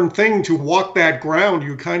a different thing to walk that ground.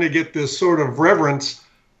 You kind of get this sort of reverence,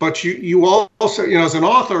 but you also, as an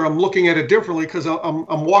author, I'm looking at it differently because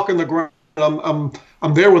I'm walking the ground. I'm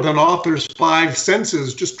there with an author's 5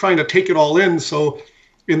 senses, just trying to take it all in. So,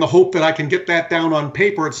 in the hope that I can get that down on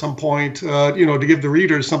paper at some point, to give the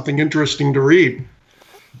readers something interesting to read.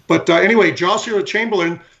 But anyway, Joshua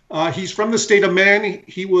Chamberlain, he's from the state of Maine.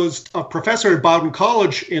 He was a professor at Bowdoin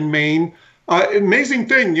College in Maine. Amazing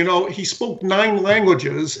thing, he spoke 9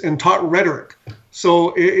 languages and taught rhetoric.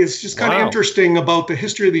 So it's just kind of interesting about the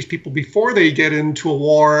history of these people before they get into a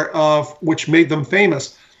war, which made them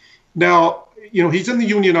famous. Now, he's in the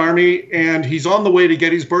Union Army and he's on the way to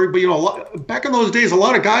Gettysburg. But, back in those days, a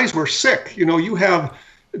lot of guys were sick. You have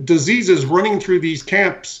diseases running through these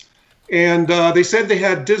camps. And they said they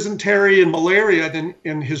had dysentery and malaria,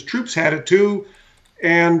 and his troops had it too.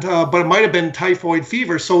 But it might have been typhoid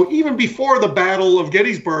fever. So even before the Battle of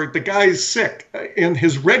Gettysburg, the guy's sick. In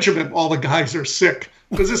his regiment, all the guys are sick.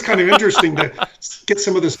 Because it's kind of interesting to get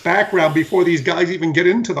some of this background before these guys even get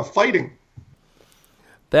into the fighting.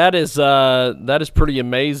 That is pretty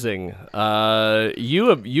amazing. You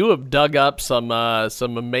have dug up some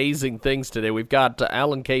amazing things today. We've got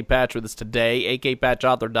Alan K. Patch with us today.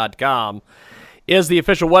 akpatchauthor.com is the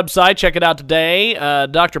official website. Check it out today.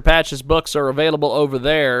 Dr. Patch's books are available over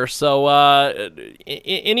there. So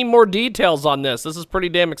any more details on this? This is pretty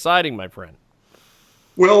damn exciting, my friend.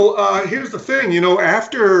 Well, here's the thing,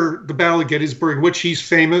 after the Battle of Gettysburg, which he's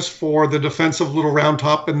famous for the defense of Little Round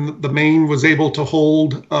Top, and the Maine was able to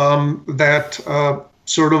hold that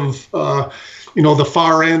the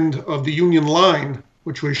far end of the Union line,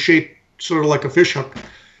 which was shaped sort of like a fishhook.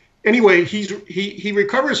 Anyway, he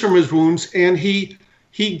recovers from his wounds, and he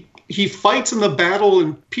fights in the battle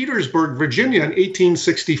in Petersburg, Virginia in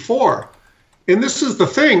 1864. And this is the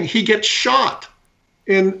thing, he gets shot.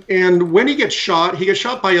 And when he gets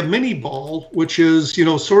shot by a mini ball, which is,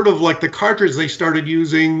 sort of like the cartridge they started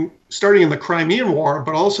using starting in the Crimean War,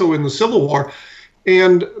 but also in the Civil War.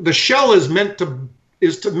 And the shell is meant to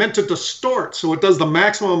distort, so it does the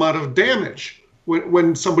maximum amount of damage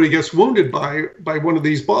when somebody gets wounded by one of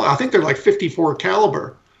these balls. I think they're like 54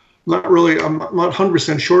 caliber. I'm not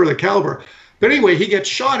 100% sure of the caliber. But anyway, he gets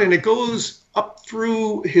shot and it goes up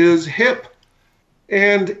through his hip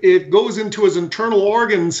and it goes into his internal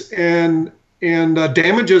organs and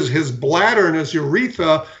damages his bladder and his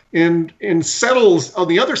urethra and settles on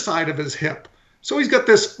the other side of his hip. So he's got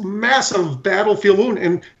this massive battlefield wound.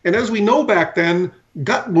 And as we know back then,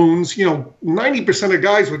 gut wounds, 90% of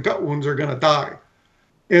guys with gut wounds are going to die.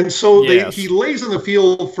 And so he lays in the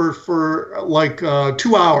field for like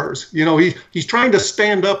 2 hours. He's trying to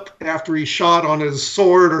stand up after he's shot on his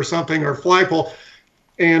sword or something or flagpole.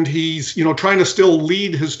 And he's, trying to still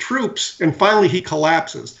lead his troops. And finally he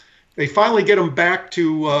collapses. They finally get him back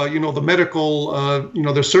to, the medical,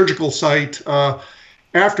 the surgical site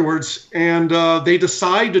afterwards. And they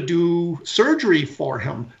decide to do surgery for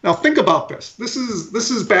him. Now think about this. This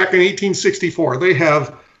is back in 1864. They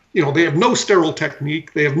have no sterile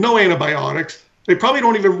technique. They have no antibiotics. They probably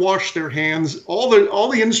don't even wash their hands. All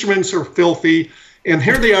the instruments are filthy. And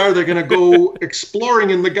here they are. They're going to go exploring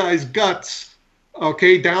in the guy's guts,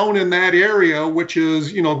 down in that area, which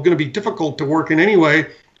is, going to be difficult to work in anyway.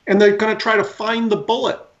 And they're going to try to find the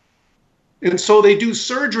bullet. And so they do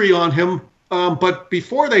surgery on him. But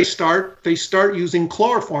before they start using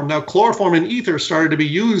chloroform. Now, chloroform and ether started to be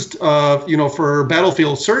used, for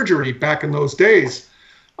battlefield surgery back in those days.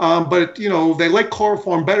 But they like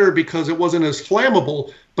chloroform better because it wasn't as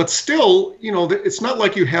flammable. But still, it's not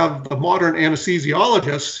like you have the modern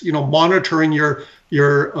anesthesiologists, monitoring your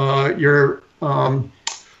your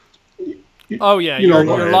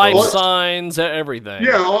life signs, everything.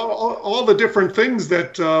 Yeah, all the different things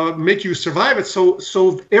that make you survive it.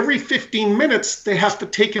 So every 15 minutes they have to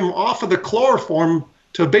take him off of the chloroform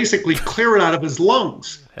to basically clear it out of his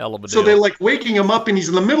lungs. Hell of a deal. So they're like waking him up and he's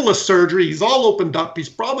in the middle of surgery. He's all opened up. He's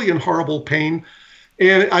probably in horrible pain.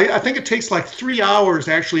 And I think it takes like 3 hours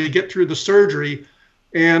actually to get through the surgery.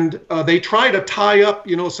 And they try to tie up,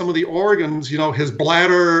 some of the organs, his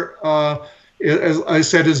bladder, as I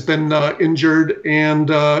said, has been injured, and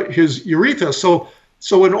his urethra. So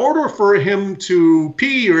in order for him to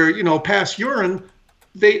pee or, pass urine,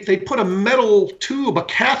 they put a metal tube, a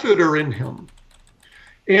catheter in him.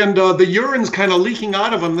 And the urine's kind of leaking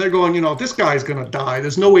out of him. They're going, this guy's going to die.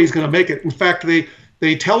 There's no way he's going to make it. In fact,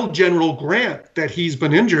 they tell General Grant that he's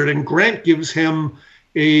been injured, and Grant gives him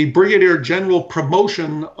a brigadier general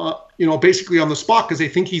promotion, basically on the spot because they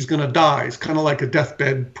think he's going to die. It's kind of like a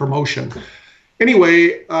deathbed promotion.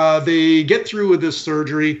 Anyway, they get through with this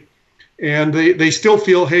surgery, and they still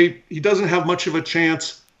feel, hey, he doesn't have much of a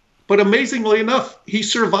chance. But amazingly enough, he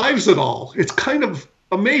survives it all. It's kind of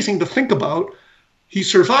amazing to think about. He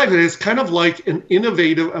survived it. It's kind of like an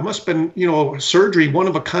innovative, it must have been, surgery,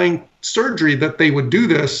 one-of-a-kind surgery that they would do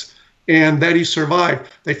this, and that he survived.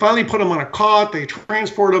 They finally put him on a cot. They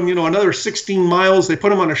transport him, another 16 miles. They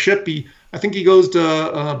put him on a ship. I think he goes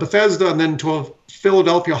to Bethesda and then to a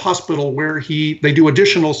Philadelphia hospital where they do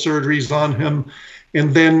additional surgeries on him,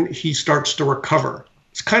 and then he starts to recover.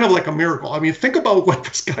 It's kind of like a miracle. I mean, think about what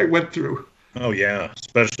this guy went through. Oh, yeah,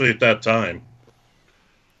 especially at that time.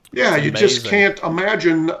 Yeah, you just can't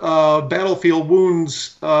imagine battlefield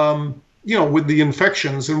wounds, with the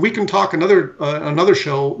infections. And we can talk another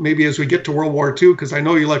show, maybe as we get to World War II, because I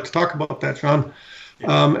know you like to talk about that, John.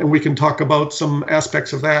 And we can talk about some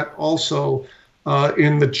aspects of that also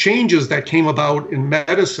in the changes that came about in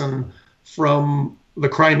medicine from the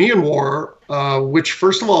Crimean War, which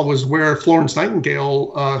first of all was where Florence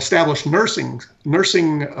Nightingale established nursing.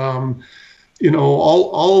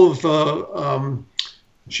 All of the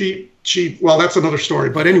well, that's another story.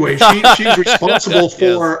 But anyway, she's responsible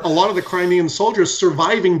for a lot of the Crimean soldiers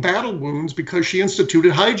surviving battle wounds because she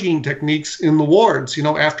instituted hygiene techniques in the wards,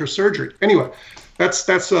 after surgery. Anyway,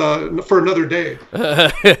 that's for another day.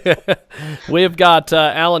 We've got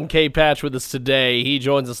Alan K. Patch with us today. He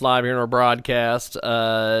joins us live here in our broadcast.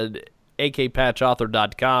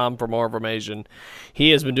 akpatchauthor.com for more information.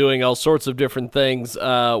 He has been doing all sorts of different things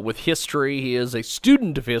with history. He is a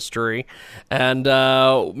student of history, and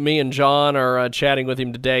me and John are chatting with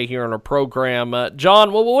him today here on our program.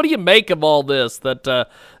 John, what do you make of all this that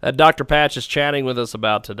Dr. Patch is chatting with us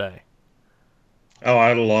about today? Oh,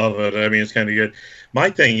 I love it. I mean, it's kind of good.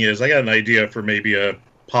 My thing is, I got an idea for maybe a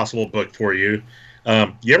possible book for you.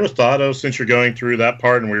 You ever thought of, since you're going through that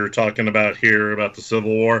part and we were talking about here about the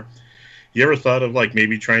Civil War, you ever thought of like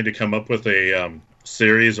maybe trying to come up with a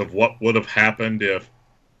series of what would have happened if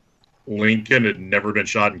Lincoln had never been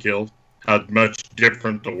shot and killed? how much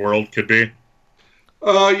different the world could be?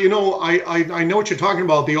 I know what you're talking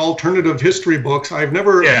about, the alternative history books. I've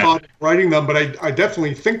never thought of writing them, but I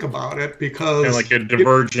definitely think about it because... And like a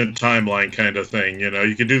divergent timeline kind of thing,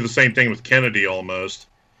 you could do the same thing with Kennedy almost.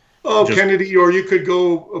 Oh, Kennedy, or you could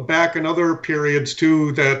go back in other periods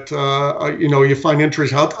too that, you find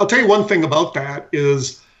interesting. I'll tell you one thing about that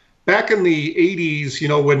is back in the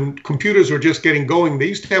 80s, when computers were just getting going, they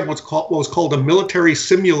used to have what was called a military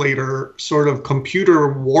simulator sort of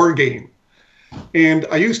computer war game. And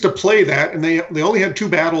I used to play that, and they only had 2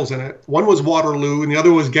 battles in it. One was Waterloo, and the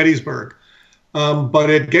other was Gettysburg. But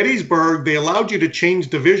at Gettysburg, they allowed you to change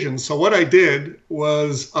divisions. So what I did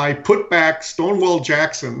was I put back Stonewall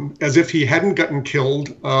Jackson as if he hadn't gotten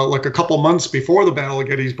killed like a couple months before the Battle of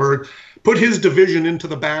Gettysburg, put his division into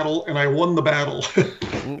the battle, and I won the battle.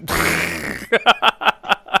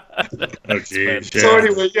 Oh, geez, So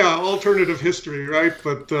anyway, alternative history, right?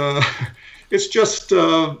 But it's just,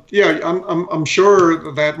 I'm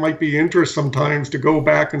sure that might be interest sometimes to go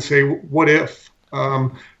back and say, what if?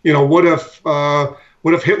 What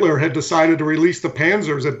if Hitler had decided to release the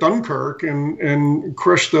Panzers at Dunkirk and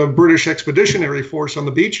crush the British Expeditionary Force on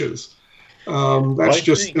the beaches?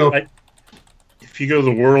 If you go to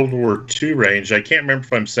the World War II range, I can't remember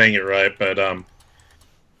if I'm saying it right, but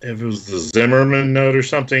if it was the Zimmerman note or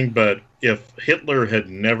something, but if Hitler had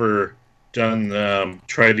never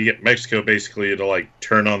tried to get Mexico basically to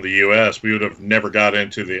turn on the U.S., we would have never got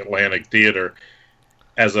into the Atlantic Theater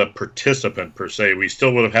as a participant per se. We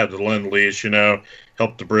still would have had the Lend-Lease,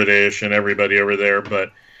 help the British and everybody over there,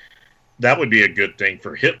 but that would be a good thing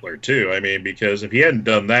for Hitler too. I mean, because if he hadn't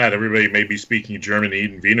done that, everybody may be speaking German,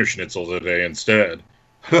 eating Wiener Schnitzel today instead.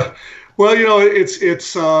 Well,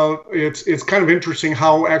 it's kind of interesting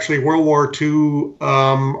how actually World War II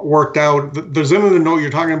worked out. The Zimmerman note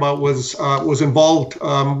you're talking about was involved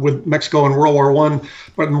with Mexico in World War I,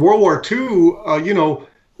 but in World War II,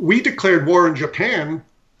 we declared war on Japan,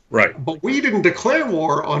 right? But we didn't declare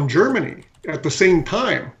war on Germany at the same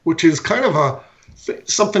time, which is kind of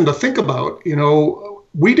something to think about.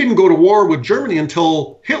 We didn't go to war with Germany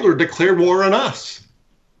until Hitler declared war on us.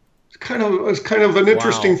 It's kind of an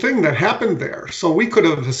interesting thing that happened there. So we could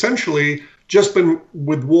have essentially just been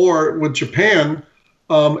with war with Japan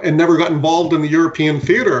and never got involved in the European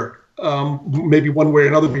theater. Maybe one way or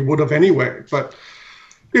another we would have anyway. But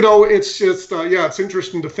it's just it's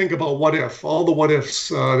interesting to think about what if, all the what ifs.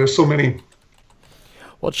 There's so many.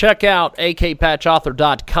 Well, check out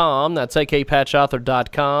akpatchauthor.com. That's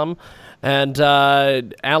akpatchauthor.com. And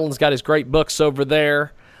Alan's got his great books over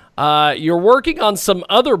there. You're working on some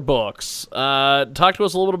other books. Talk to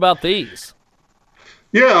us a little bit about these.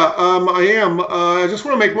 Yeah, I am. I just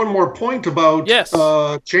want to make one more point about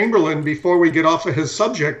Chamberlain before we get off of his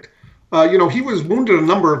subject. He was wounded a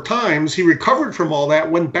number of times. He recovered from all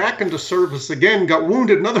that, went back into service again, got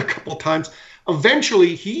wounded another couple of times.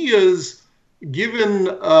 Eventually, he is given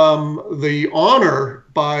the honor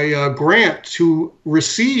by Grant to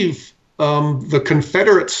receive the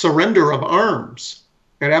Confederate surrender of arms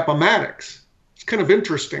at Appomattox. It's kind of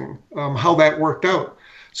interesting how that worked out.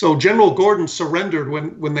 So General Gordon surrendered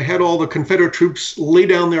when they had all the Confederate troops lay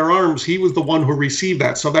down their arms. He was the one who received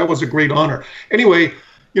that. So that was a great honor. Anyway,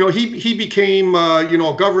 he became,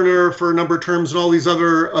 a governor for a number of terms and all these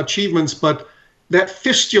other achievements. But that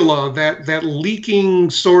fistula, that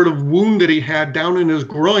leaking sort of wound that he had down in his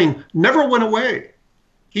groin never went away.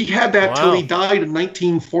 He had that till he died in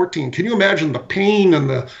 1914. Can you imagine the pain and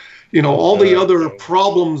the all the other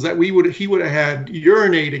problems that he would have had,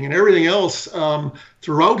 urinating and everything else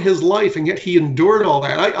throughout his life, and yet he endured all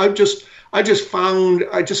that. I just find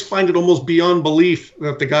it almost beyond belief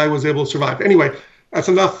that the guy was able to survive. Anyway, that's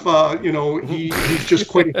enough. He's just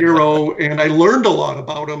quite a hero, and I learned a lot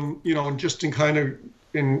about him. Just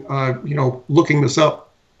in looking this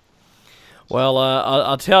up. Well,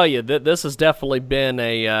 I'll tell you that this has definitely been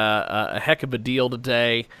a heck of a deal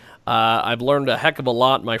today. I've learned a heck of a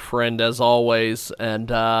lot, my friend, as always, and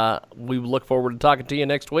we look forward to talking to you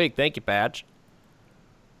next week. Thank you, Patch.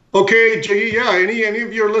 Okay, Jiggy, any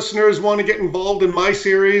of your listeners want to get involved in my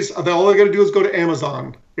series, all they got to do is go to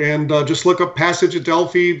Amazon and just look up Passage at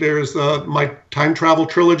Delphi. There's my time travel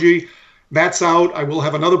trilogy. That's out. I will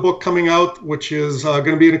have another book coming out, which is going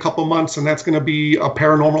to be in a couple months, and that's going to be a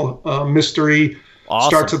paranormal mystery. Awesome.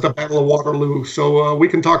 Starts at the Battle of Waterloo. So we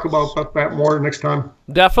can talk about that more next time.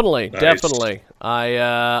 Definitely, nice. Definitely.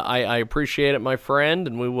 I appreciate it, my friend,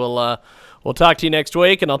 and we'll talk to you next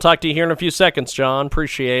week, and I'll talk to you here in a few seconds, John.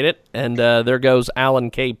 Appreciate it. And there goes Alan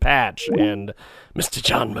K. Patch and Mr.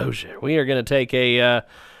 John Mosier. We are going to take a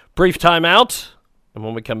brief time out, and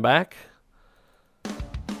when we come back,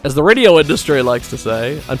 As the radio industry likes to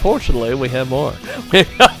say, unfortunately, we have more. We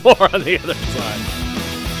have more on the other side.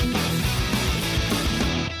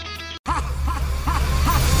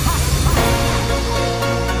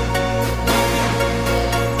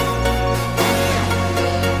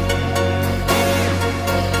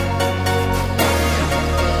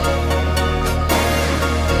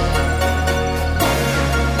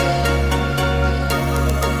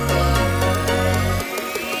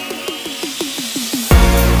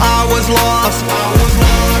 Lost,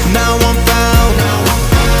 now I'm found.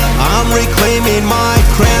 I'm reclaiming my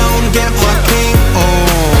crown. Get my king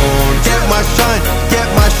on. Get my shine, get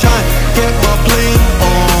my shine, get my bling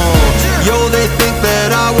on. Yo, they think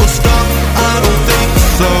that I will stop. I don't think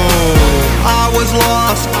so. I was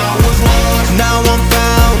lost, now I'm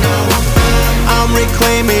found. I'm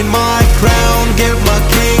reclaiming my crown. Get my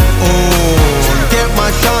king on. Get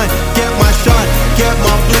my shine, get my shine, get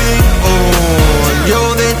my bling on.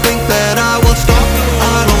 Yo, they think that I will stop,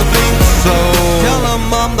 I don't think so. Tell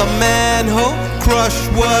them I'm the man ho, crush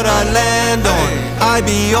what I land on. I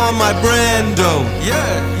be on my Brando,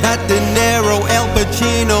 that De Niro, El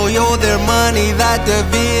Pacino. Yo, their money, that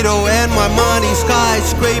DeVito. And my money,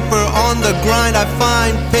 skyscraper on the grind. I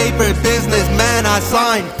find papers, businessman, I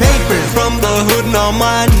sign papers. From the hood, now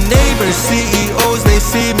my neighbors, CEOs, they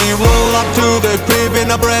see me roll up to the crib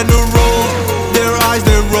in a brand new roll. Their eyes,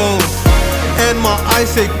 they roll, and my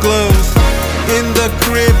eyes it glows. In the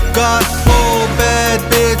crib got full, bad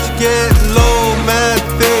bitch get low, mad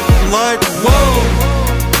thick like whoa.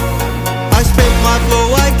 I spit my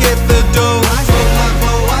flow, I get the dough. I spit my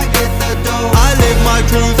flow, I get the dough. I live my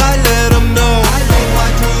truth, I let them know. I live my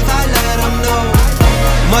truth, I let them know.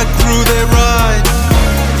 My crew they ride,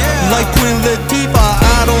 like Queen Latifah.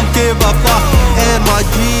 I don't give a fuck, and my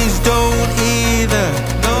G's don't either.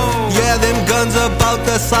 Yeah, them guns about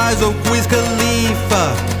the size of Wiz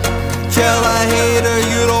Khalifa. Tell a hater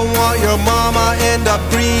you don't want your mama, end up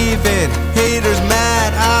grieving. Haters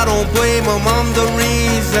mad, I don't blame them, I'm the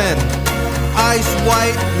reason. Ice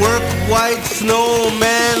white, work white,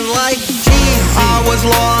 snowman like cheese. I was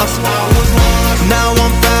lost, now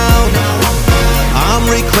I'm found. I'm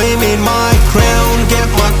reclaiming my crown. Get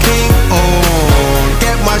my king on.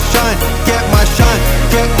 Get my shine, get my shine,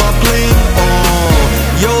 get my bling on.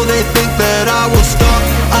 Yo, they think that I will stop,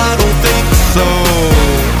 I don't think so.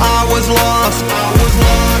 I was lost,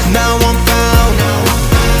 now I'm found.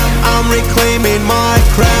 I'm reclaiming my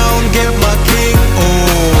crown. Get my king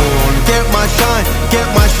on. Get my shine, get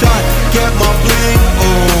my shine, get my bling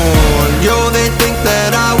on. Yo, they think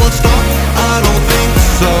that I will stop, I don't think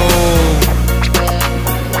so.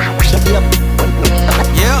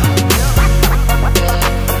 Yeah.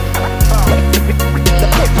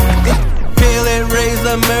 Feel it, raise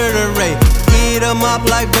the murder rate. Eat 'em up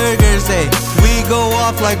like burgers, eh? We go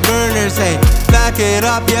off like burners, eh? Back it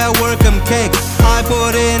up, yeah, work 'em cake. I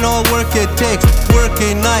put in all work it takes.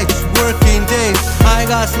 Working nights, working days. I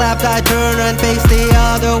got slapped, I turn and face the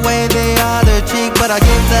other way, the other cheek. But I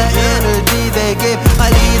give the energy they give. I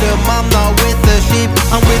lead 'em, I'm not with the sheep.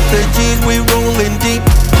 I'm with the G's, we rolling deep.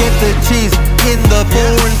 Get the cheese in the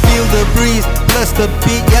bowl and feel the breeze. Bless the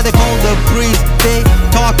beat, yeah, they call the priest. They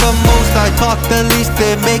talk the most, I talk the least.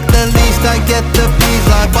 They make the least, I get the peas.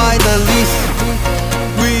 I buy the least.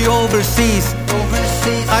 We overseas,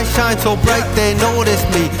 I shine so bright they notice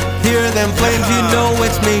me. Hear them flames, you know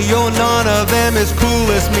it's me. Yo, none of them as cool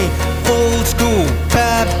as me. Old school,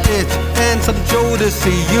 bad bitch, and some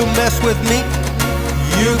Jodeci. You mess with me,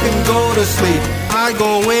 you can go to sleep. I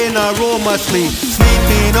go in, I roll my sleeve.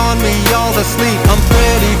 Sleeping on me, y'all asleep. I'm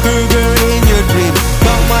Freddy Krueger in your dream.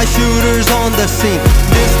 Got my shooters on the scene.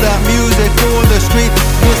 This that music for the street.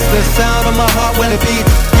 It's the sound of my heart when it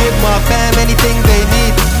beats. Give my fam anything they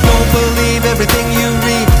need. Don't believe everything you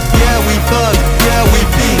read. Yeah, we thug, yeah, we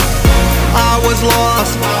beat. I was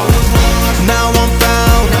lost, now I'm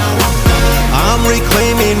found. I'm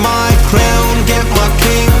reclaiming my crown. Get my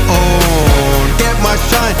king on. Get my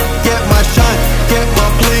shine, get my shine, get my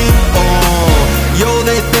bling on. Yo,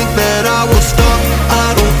 they think that I will stop, I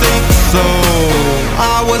don't think so.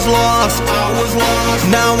 I was lost,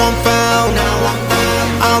 now I'm found.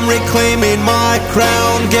 I'm reclaiming my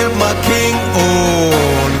crown. Get my king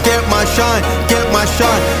on. Get my shine, get my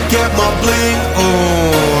shine, get my bling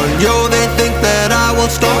on. Yo, they think that I will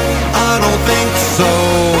stop, I don't think so.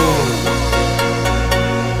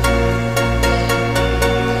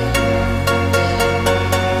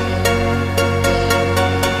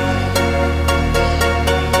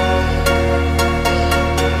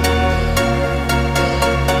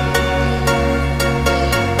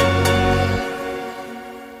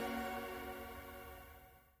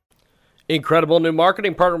 Incredible new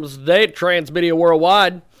marketing partners today at Transmedia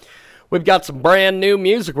Worldwide. We've got some brand new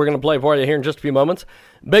music we're going to play for you here in just a few moments.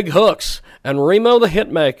 Big Hooks and Remo the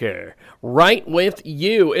Hitmaker, Right With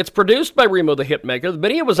You. It's produced by Remo the Hitmaker. The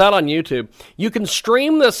video was out on YouTube. You can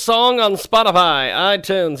stream this song on Spotify,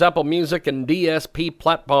 iTunes, Apple Music, and DSP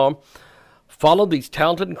platform. Follow these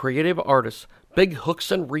talented and creative artists, Big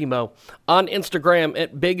Hooks and Remo, on Instagram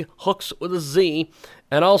at Big Hooks with a Z,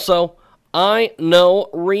 and also I Know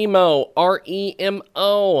Remo,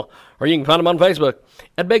 R-E-M-O, or you can find them on Facebook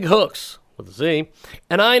at Big Hooks with a Z,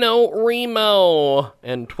 and I Know Remo,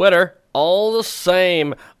 and Twitter, all the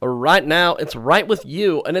same. Right now, it's Right With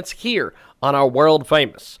You, and it's here on our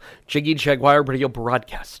world-famous Jiggy Jaguar radio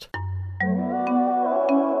broadcast.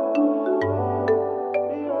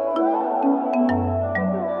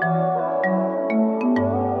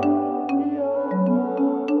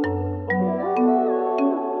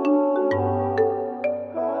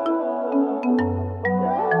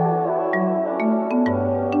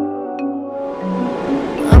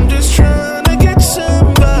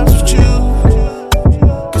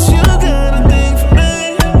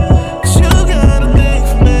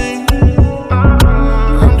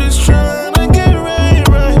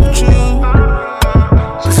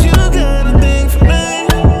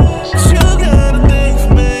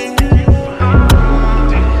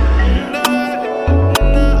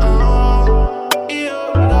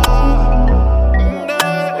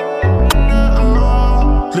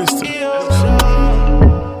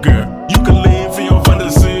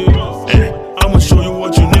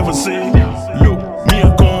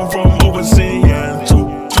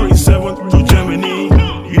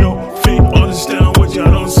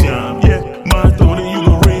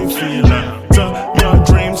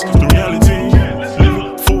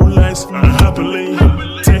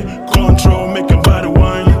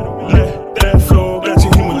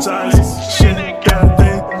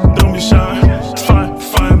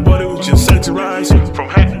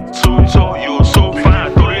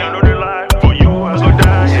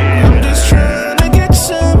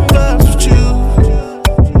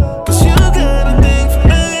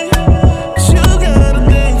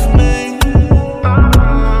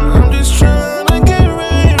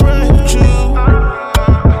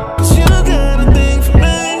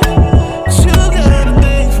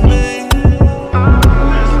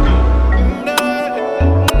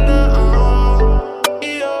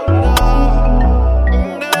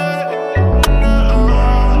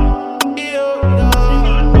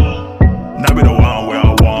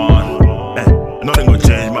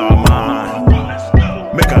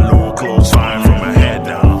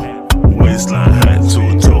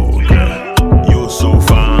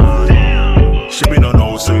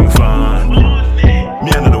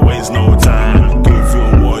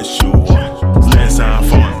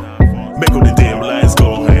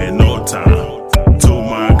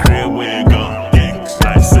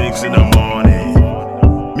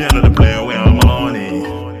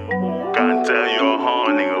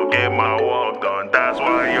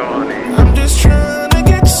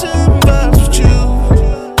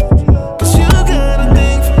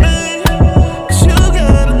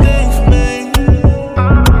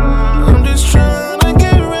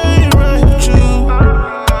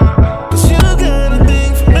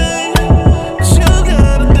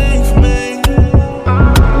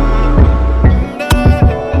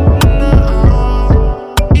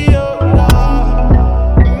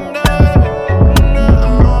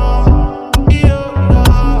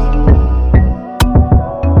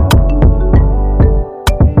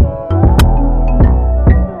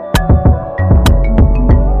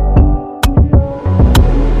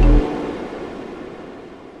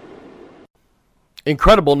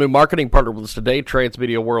 Incredible new marketing partner with us today,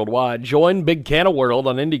 Transmedia Worldwide. Join Big Canna World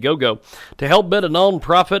on Indiegogo to help build a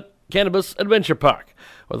non-profit cannabis adventure park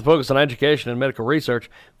with a focus on education and medical research.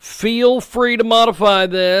 Feel free to modify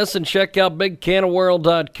this and check out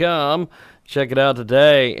BigCannaWorld.com. Check it out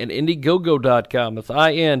today at Indiegogo.com. It's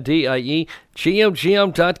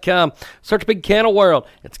INDIEGOGM.com. Search Big Canna World.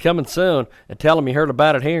 It's coming soon. And tell them you heard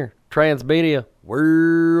about it here. Transmedia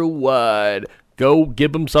Worldwide. Go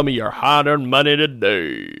give them some of your hard-earned money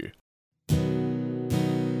today.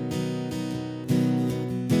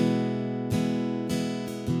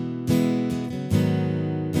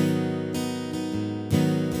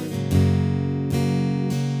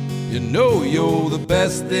 You know you're the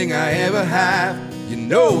best thing I ever had. You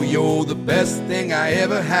know you're the best thing I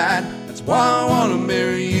ever had. That's why I want to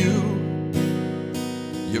marry you.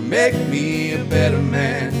 You make me a better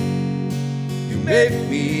man. You make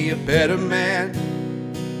me a better man.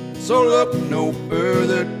 So look no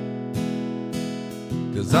further.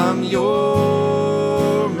 'cause I'm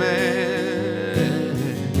your man.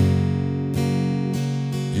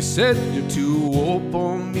 You said you're too old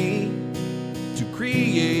for me to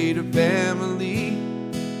create a family.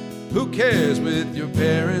 Who cares with your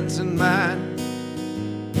parents and mine?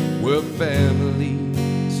 We're family.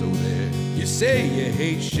 So there, you say you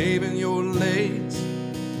hate shaving your legs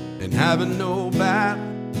and having no bath.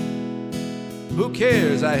 Who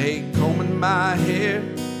cares? I hate combing my hair,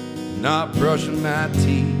 not brushing my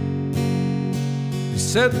teeth. You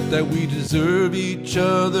said that we deserve each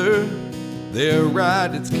other. They're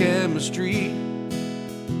right, it's chemistry.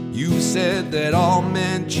 You said that all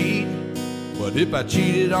men cheat, but if I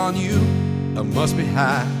cheated on you, I must be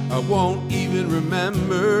high. I won't even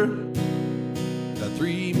remember the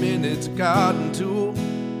 3 minutes garden tool,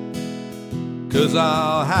 'cause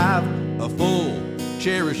I'll have a full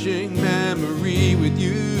cherishing memory with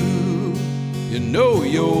you. You know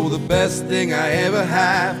you're the best thing I ever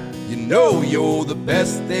had. You know you're the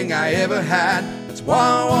best thing I ever had. That's why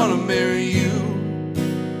I wanna marry you.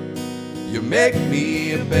 You make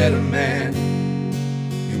me a better man.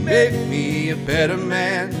 You make me a better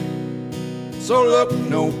man. So look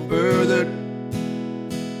no further,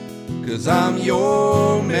 'cause I'm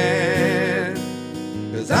your man.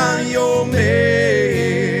 'Cause I'm your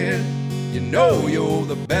man. You know you're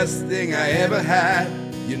the best thing I ever had.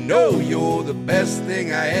 You know you're the best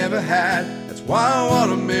thing I ever had. That's why I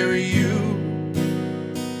wanna marry you.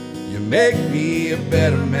 You make me a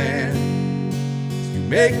better man. You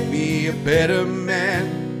make me a better man.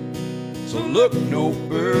 So look no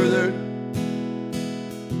further,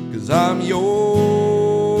 'cause I'm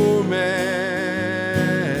your man.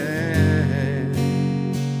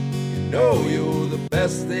 You know you're the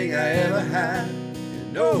best thing I ever had. You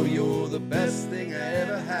know you're the best thing I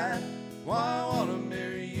ever had. Why I wanna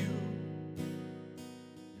marry you.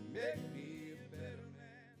 You make me a better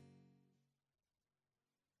man.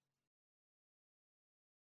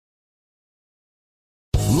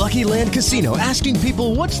 Lucky Land Casino, asking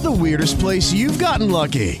people, what's the weirdest place you've gotten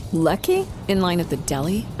lucky? Lucky? In line at the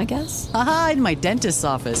deli, I guess? Aha, in my dentist's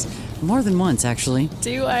office. More than once, actually.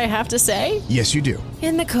 Do I have to say? Yes, you do.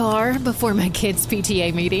 In the car before my kids'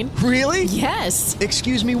 PTA meeting. Really? Yes.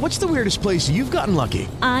 Excuse me, what's the weirdest place you've gotten lucky?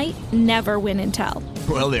 I never win and tell.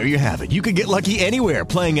 Well, there you have it. You can get lucky anywhere,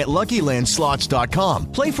 playing at LuckyLandSlots.com.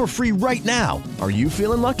 Play for free right now. Are you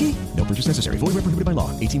feeling lucky? No purchase necessary. Void where prohibited by law.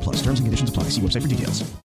 18+. Terms and conditions apply. See website for details.